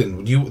that feeling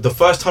when the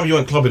first time you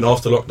went clubbing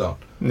after lockdown?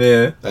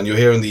 Yeah. And you're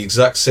hearing the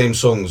exact same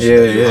songs that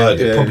you heard.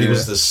 It probably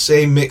was the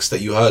same mix that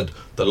you heard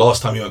the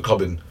last time you went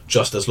clubbing,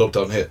 just as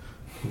lockdown hit.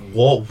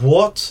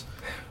 What?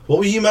 What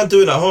were you man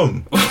doing at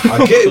home?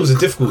 I get it was a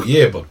difficult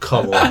year, but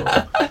come on,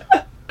 bro.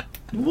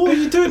 What were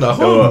you doing at home?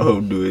 No, at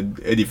home doing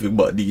anything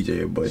but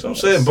DJing, boy. That's what I'm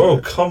saying,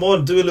 bro. Come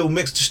on, do a little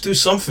mix. Just do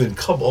something.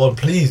 Come on,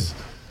 please.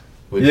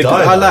 We're Yeah, 'cause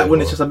dying I out like here, when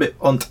bro. it's just a bit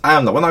on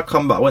time. Like when I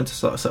come back, I went to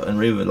certain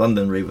raven,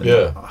 London raven.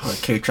 Yeah. I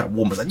heard K-Trap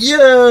Warm. I was like, yeah,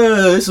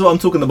 this is what I'm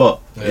talking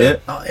about. Yeah. Yeah.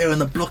 Out here on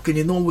the block and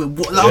you know we're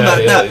like Yeah,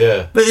 that.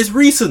 yeah. But it's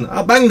recent.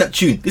 I banged that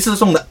tune. This is a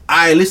song that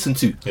I listen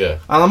to. Yeah.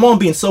 And I'm not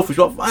being selfish.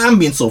 But I'm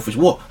being selfish.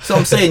 What? So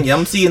I'm saying, yeah,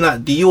 I'm seeing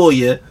that Dior,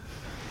 yeah.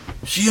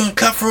 She on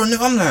clap for a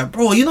nigga. I'm like,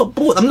 bro, you're not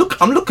bored. I'm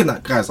looking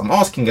at guys. I'm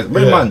asking guys.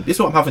 Bear in Yeah. mind, this is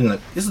what I'm having.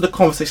 This is the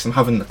conversation I'm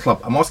having in the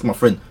club. I'm asking my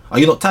friend, are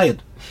you not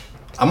tired?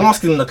 I'm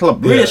asking in the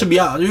club. Really, Yeah. I should be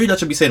out. Really, I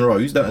should be saying, right,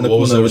 who's that in the What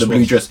was corner the with the blue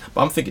response? dress?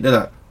 But I'm thinking they're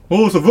like,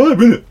 oh, it's a vibe,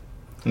 innit?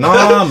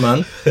 Nah,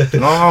 man.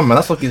 Nah, man.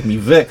 That's what gets me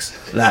vexed.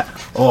 Like,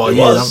 oh It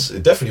yeah, was.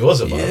 It definitely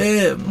was a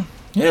vibe.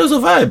 yeah, it was a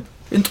vibe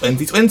in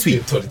 2020. In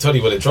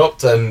 2020 when it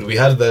dropped, and we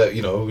had the,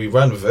 you know, we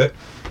ran with it.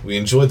 We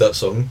enjoyed that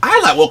song.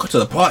 I like Welcome to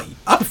the Party.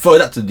 I prefer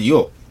that to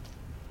Dior.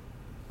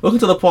 Welcome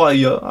to the Party,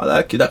 yeah, I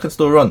like it. That can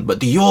still run. But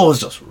Dior is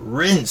just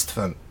rinsed,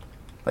 fam.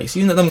 Like, you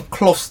see them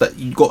cloths that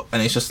you got,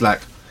 and it's just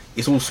like,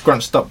 it's all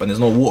scrunched up, and there's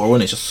no water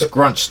on it. It's just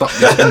scrunched up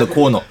just in the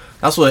corner.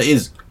 That's what it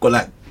is. Got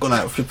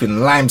like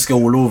flipping lime scale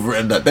all over it,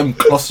 and that them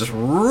cloths just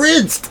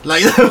rinsed.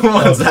 Like, them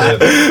ones dead.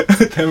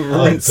 that, them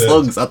I'm rinsed dead.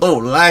 songs. I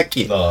don't like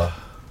it. Nah.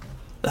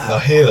 I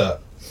hear that.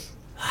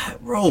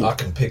 Bro, I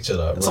can picture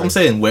that. that's what I'm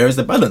saying. Where is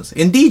the balance?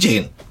 In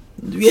DJing,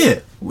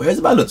 yeah, where's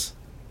the balance?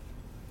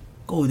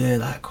 Go there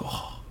like,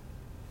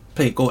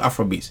 go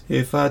Afrobeats.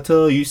 If I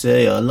tell you,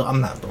 say a lot.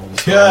 I'm not, bro.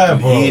 Yeah, I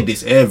bro. hear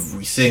this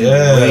every single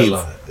Yeah, wave.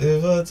 like,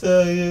 if I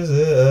tell you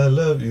that I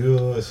love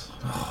you, it's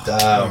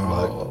damn,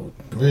 Bro.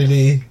 like,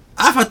 really?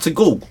 I've had to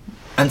go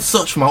and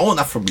search for my own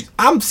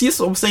Afrobeats. See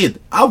what I'm saying.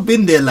 I've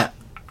been there. Like,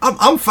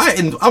 I'm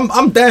fighting.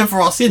 I'm dying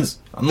for our sins.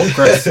 I'm not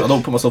Christ. I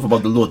don't put myself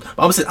above the Lord.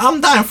 But I'm saying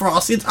I'm dying for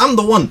our sins. I'm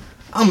the one.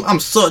 I'm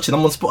searching.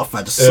 I'm on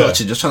Spotify, just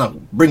searching, just trying to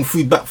bring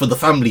food back for the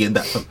family and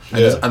that, fam,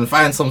 and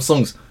find some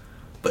songs.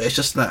 But it's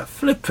just like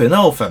flipping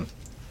hell, fam.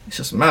 It's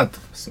just mad.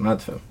 It's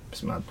mad, fam.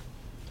 It's mad.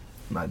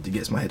 Mad. It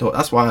gets my head hot.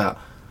 That's why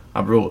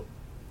I brought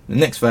the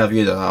next 5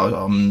 years. I'm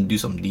gonna do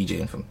some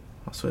DJing, fam.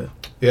 I swear.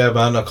 Yeah,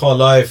 man, I can't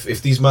lie.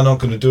 If these men aren't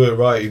going to do it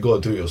right, you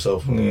got to do it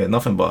yourself. Man. Yeah,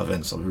 nothing but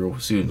events. I'll be real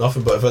soon.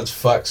 Nothing but events,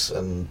 facts,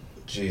 and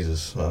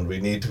Jesus, man. We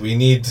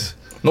need.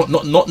 Not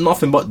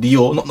nothing but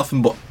Dior. Not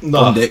nothing but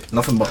Nah. on deck.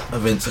 Nothing but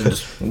events and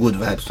just good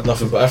vibes. fam.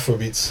 Nothing but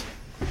Afrobeats.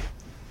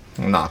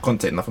 Nah, I can't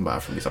take nothing but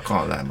Afrobeats. I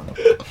can't lie, man.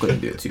 I couldn't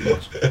do it too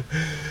much.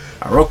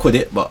 I rock with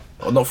it, but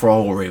not for a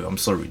whole rave. I'm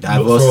sorry. for a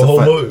whole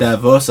motive.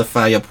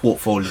 Diversify your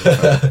portfolio.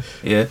 Fam.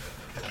 Yeah.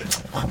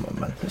 Come on,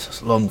 man. It's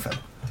just long, fam.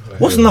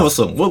 What's another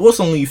song? What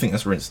song do you think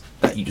that's rinsed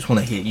that you just want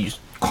to hear? You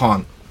just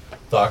can't.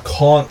 That I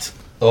can't.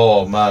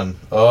 Oh man.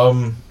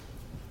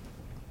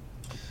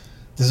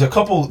 There's a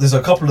couple of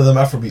them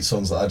Afrobeat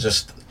songs that I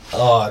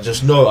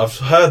just know. I've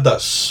heard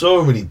that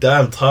so many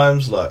damn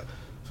times. Like,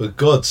 for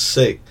God's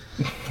sake.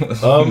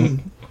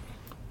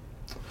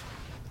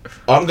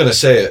 I'm gonna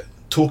say it.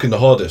 Talking the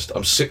hardest.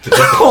 I'm sick to death.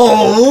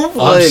 Oh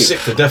boy. I'm sick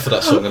to death of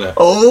that song. Innit?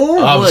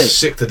 Oh I'm boy.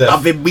 sick to death.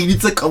 I've been meaning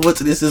to come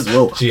to this as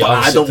well. Gee, but I'm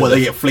I sick don't to want to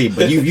death. get flamed.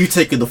 But you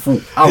taking the fall.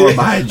 I'm right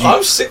behind you.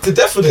 I'm sick to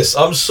death of this.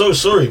 I'm so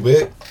sorry.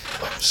 I'm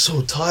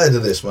so tired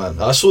of this,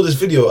 man. I saw this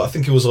video. I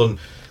think it was on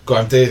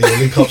Grime Daily. A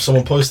link up.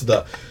 Someone posted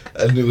that,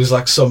 and it was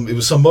like some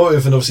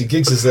motive, and obviously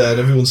Giggs is there, and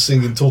everyone's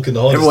singing, talking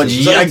the hardest. Everyone's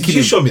Was that- yanking Did you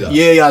him. show me that?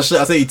 Yeah, I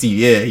say it to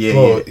you. Yeah.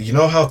 Bro, you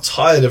know how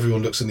tired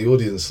everyone looks in the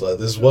audience. Like,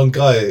 there's one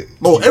guy.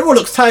 Bro, everyone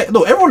looks tired.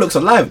 No, everyone looks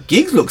alive.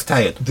 Giggs looks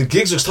tired. The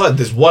Giggs looks tired.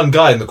 There's one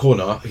guy in the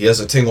corner. He has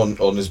a thing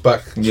on his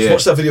back. Just Yeah.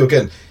 watch that video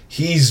again.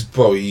 He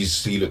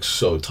looks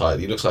so tired.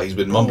 He looks like he's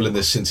been mumbling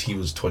this since he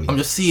was 20. I'm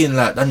just seeing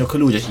like Daniel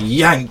Kalu just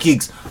yank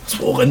Giggs,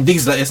 and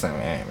Giggs like this. Like,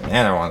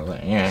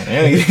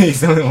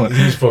 he's the only one.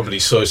 He's probably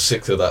so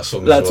sick to that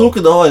song. Like as well.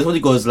 talking the hardest, when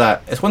he goes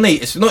like, it's when they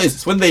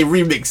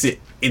remix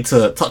it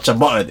into Touch a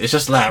Button. It's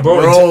just like,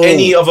 Bro, bro. into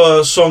any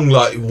other song,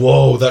 like,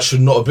 whoa, that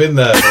should not have been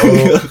there,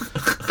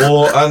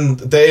 bro.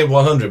 and Day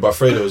 100 by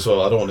Fredo as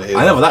well. I don't want to hear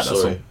I that. never liked that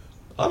Sorry. song.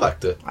 I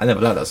liked it. I never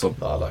liked that song.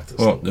 No, I liked it.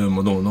 Oh, them,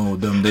 I don't know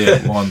them. They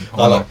one.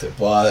 I liked it,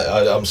 but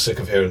I'm sick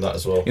of hearing that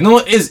as well. You know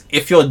what it is?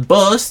 If you're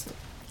burst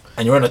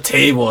and you're on a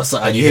table or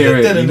something, you hear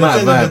it, you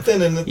might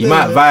vibe. You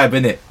might vibe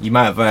in it. You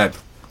might vibe.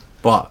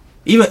 But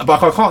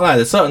I can't lie.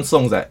 There's certain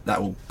songs that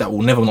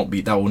will never not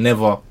be. That will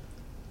never.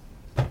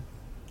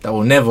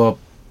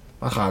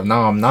 Okay,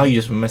 now you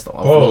just messed up.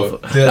 Bro,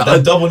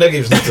 the double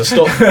negatives need to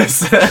stop.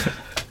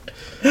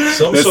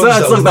 Some There's songs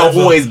certain songs that will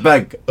will always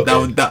bang.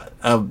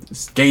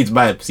 Okay. Gage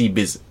bad, see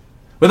biz.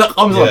 When that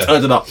comes on, Yeah.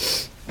 turn it up.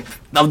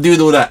 I'm doing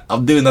all that.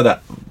 It's been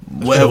a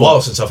Whatever.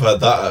 while since I've heard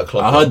that at a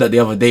club. I heard that the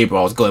other day, bro.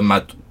 I was going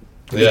mad.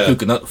 Yeah.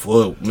 Cooking up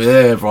for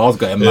bro. I was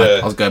going mad.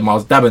 Yeah. I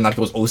was dabbing like it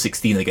was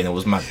 016 again. It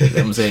was mad. You know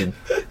what I'm saying?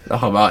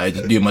 That's about it.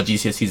 Just doing my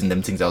GCSEs and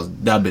them things. I was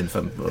dabbing,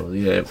 fam. Bro.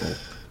 Yeah, bro.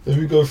 Let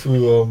me go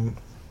through. I'm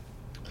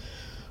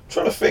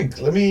trying to think.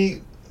 Let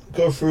me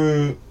go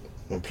through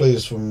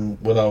players from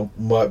when I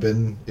might have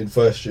been in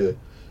first year.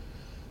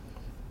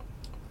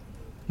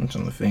 I'm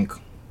trying to think.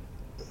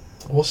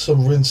 What's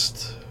some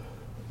rinsed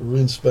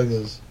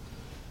bangers?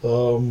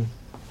 Can't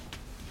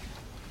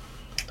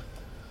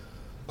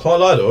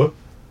lie though.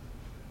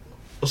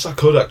 What's that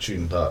Kodak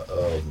tune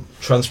that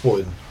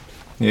transporting?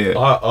 Yeah.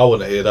 I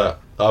want to hear that.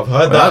 I've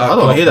heard But that. I at don't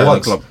club hear that in the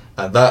once, club.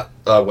 and that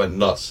went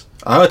nuts.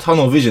 I heard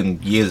Tunnel Vision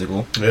years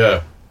ago.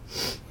 Yeah.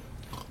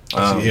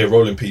 I hear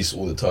Rolling Peace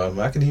all the time.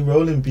 I can hear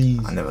Rolling Peace.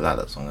 I never liked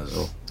that song as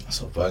well. That's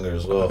a banger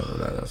as I well. never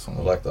liked that song.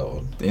 I like that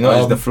one. You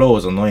know, the flow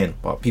is annoying,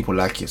 but people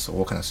like it. So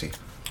what can I say?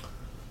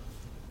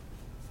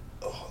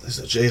 Oh, there's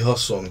a J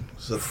Hus song.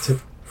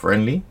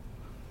 Friendly.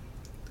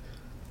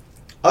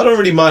 I don't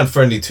really mind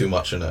Friendly too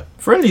much in it.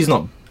 Friendly's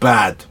not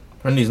bad.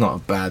 Friendly's not a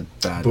bad.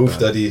 Boof bad.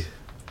 Daddy.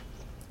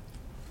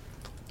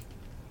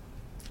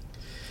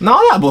 No,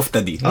 I like Buff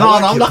Daddy. No,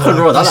 I'm not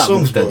gonna roll. I like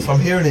Buff Daddy. If I'm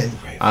hearing it,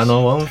 I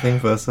know one thing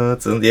for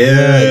certain.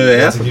 yeah,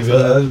 Yeah. to give you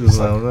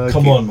that.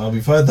 Come on, man,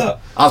 we've heard that.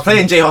 I was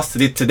playing J House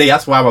today.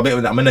 That's why I'm a bit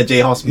with that. I'm in a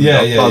J House mood. Yeah,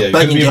 I was yeah.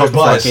 banging Give me J House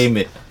before I replies. came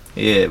in.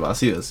 Yeah, but I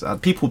see this.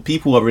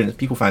 People are rinse.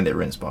 People find it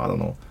rinse, but I don't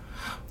know.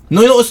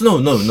 No, you know what's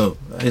no.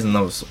 Here's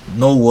another song.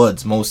 No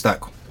Words, Mo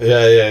Stack.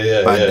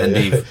 Yeah. By Dan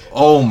Dave.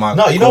 Oh my god.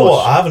 No, you know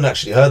what? I haven't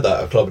actually heard that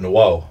at a club in a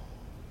while.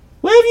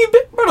 Where have you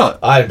been, brother?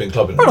 I ain't been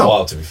clubbing in a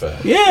while, to be fair.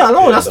 Yeah, I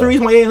know. Yeah, that's the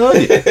reason why you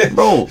ain't heard it,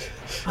 bro.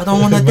 I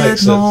don't want to It dead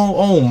makes no.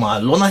 Oh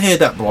my, when I hear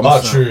that, bro. I'm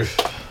just True.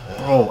 like,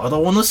 bro, I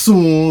don't want to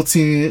salt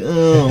it.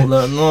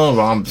 Like, no,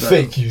 bro. I'm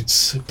Fake you,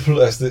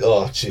 plastic.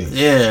 Oh, gee.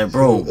 Yeah,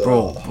 bro.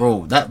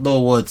 That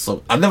No Words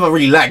song. I never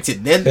really liked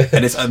it then,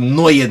 and it's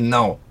annoying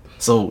now.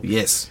 So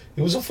yes,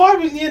 It was a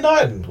vibe in year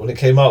 9 when it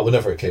came out.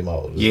 Whenever it came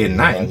out. It was Year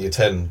 9? Year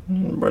 10.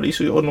 bro. You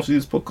should honestly do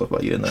this podcast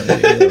about you and When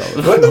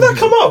did that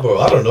come out, bro?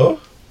 I don't know.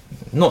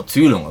 Not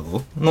too long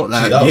ago. Not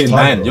like that was year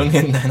time, 9. bro. You're in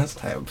year 9.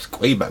 That's like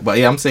way back. But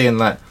yeah, I'm saying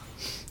like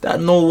that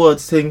No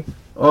Words thing.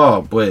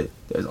 Oh boy,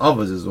 there's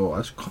others as well. I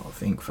just can't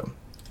think of them.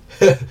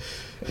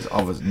 There's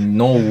others.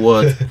 No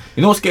Words.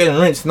 You know what's getting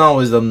rinsed now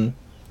is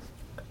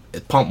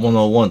it's Pump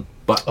 101.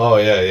 But Oh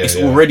yeah. it's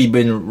already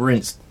been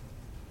rinsed.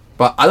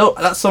 But I don't.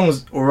 That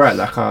song's alright.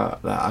 Like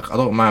I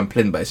don't mind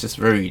playing, but it's just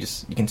very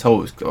you can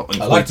tell it's got.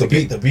 I like the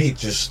beat. The beat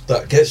just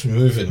that gets me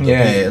moving.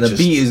 The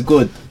beat is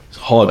good. It's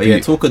hard. But yeah,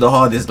 Talk of the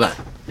Hard is like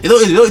we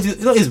don't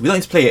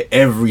need to play it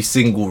every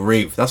single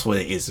rave. That's what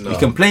it is. No. We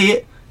can play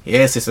it.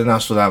 Yes, it's a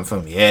national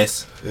anthem.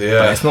 Yes, Yeah.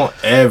 but it's not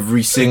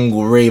every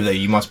single rave that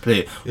you must play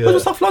it. Yeah. Where's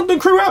the South London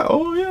crew at?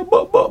 Oh yeah,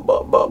 but.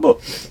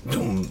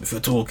 If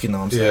you're talking,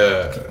 I'm saying.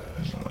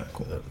 Yeah. Alright,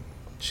 cool.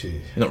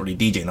 Gee. You're not really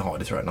DJing the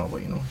hardest right now,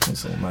 but you know,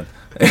 it's all mad.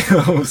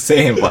 I'm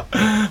saying,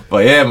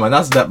 but yeah, man,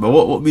 that's that. But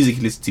what music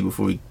you listen to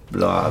before we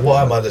blah?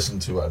 What am I listening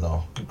to right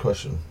now? Good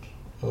question.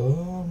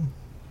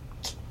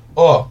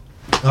 Oh,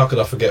 how could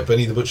I forget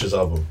Benny the Butcher's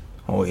album?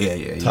 Oh yeah.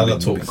 You've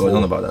Talent been Talk going 4.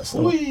 on about that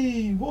stuff.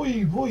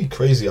 Boy,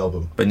 crazy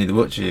album. Benny the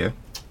Butcher, yeah.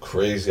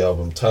 Crazy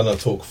album. Tana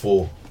Talk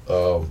 4. Yeah,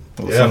 song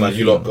man, is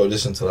you it? lot go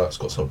listen to that. It's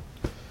got some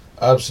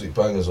absolute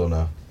bangers on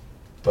there.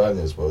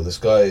 Bangers, bro. This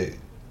guy,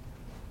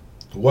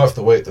 worth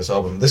the wait. This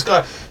album. This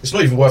guy, it's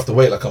not even worth the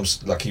wait.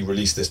 Like he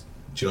released this.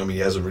 Do you know what I mean?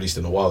 He hasn't released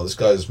in a while. This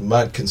guy is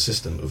mad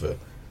consistent with it.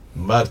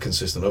 Mad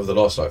consistent. Over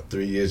the last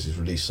 3 years, he's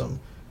released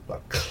some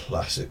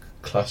classic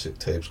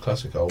tapes,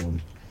 classic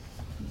albums.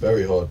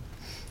 Very hard.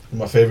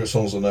 My favourite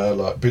songs on there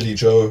like Billy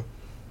Joe,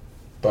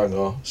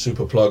 banger.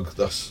 Super Plug.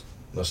 That's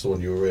the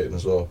one you were rating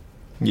as well.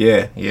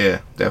 Yeah,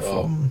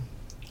 definitely.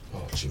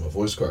 Oh, gee, my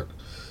voice cracked.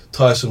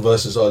 Tyson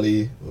versus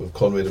Ali with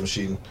Conway the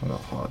Machine.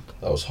 Not hard.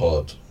 That was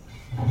hard.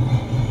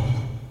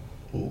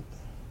 Ooh.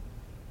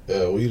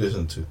 Yeah, what you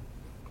listen to?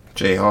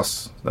 J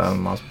Hoss, I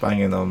was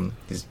banging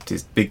his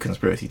Big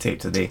Conspiracy tape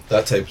today.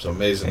 That tape's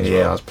amazing as Yeah,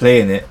 I well. was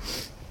playing it.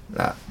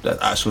 That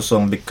actual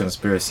song Big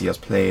Conspiracy. I was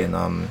playing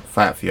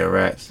Fight for Your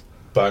Rights.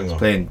 Banger.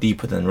 Playing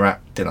Deeper Than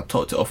Rap. Then I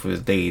topped it off with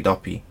his Daily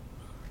Duppy.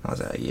 I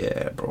was like,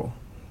 yeah, bro,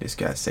 this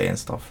guy's saying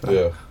stuff. Like,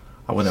 Yeah.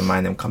 I wouldn't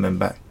mind him coming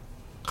back.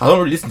 I don't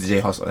really listen to J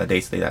Hoss on a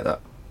day to day like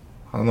that.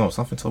 I don't know,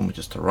 something told me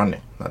just to run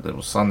it. Like there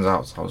was suns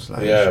out, so I was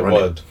like, Yeah, just run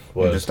it.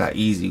 word. Just like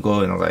easy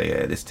going. I was like,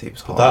 yeah, this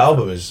tape's hard.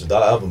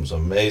 That album's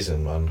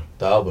amazing, man.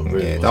 That album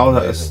really was that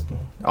was amazing.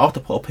 after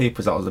Pot of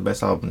Papers, that was the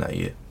best album that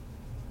year.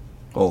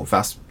 Oh,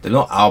 they're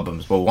not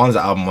albums, but one's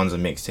an album, one's a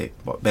mixtape.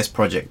 But best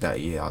project that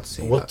year, I'd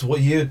say. What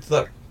year did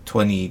that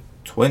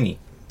 2020. did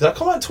that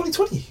come out in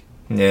 2020?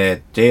 Yeah,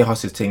 J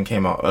Huss's thing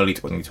came out early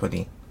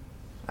 2020,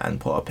 and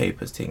Pot of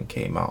Papers thing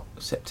came out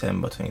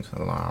September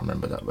 2020. I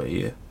remember that, but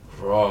yeah.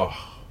 Bro.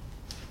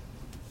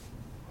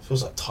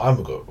 Feels like time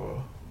ago,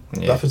 bro.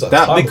 Yeah. That feels like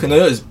time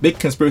ago. Big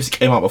Conspiracy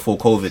came out before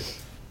COVID.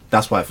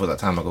 That's why it feels like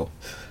time ago.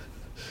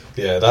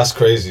 Yeah, that's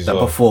crazy as That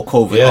well. before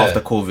COVID, Yeah.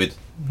 after COVID.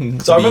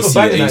 So I remember BC,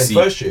 banging that AC.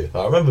 in first year.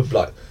 I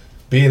remember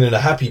being in a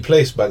happy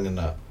place banging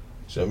that.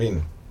 Do you know what I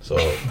mean? So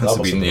that Must must have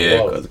have been, been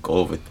yeah, wild.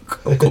 because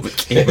COVID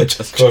came and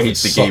just COVID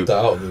changed the sucked game. that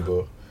out of me,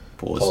 bro.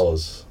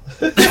 Pause.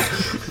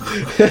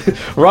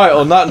 Right,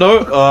 on that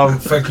note,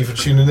 thank you for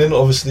tuning in,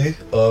 obviously.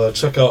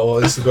 Check out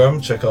our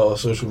Instagram, check out our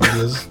social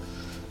medias.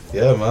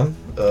 Yeah, man.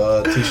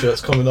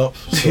 T-shirts coming up.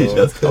 So,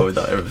 Just covered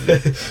that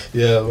everything.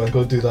 yeah, man,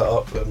 go do that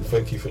up. And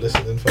thank you for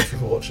listening. Thank you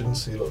for watching.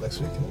 See you lot next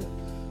week.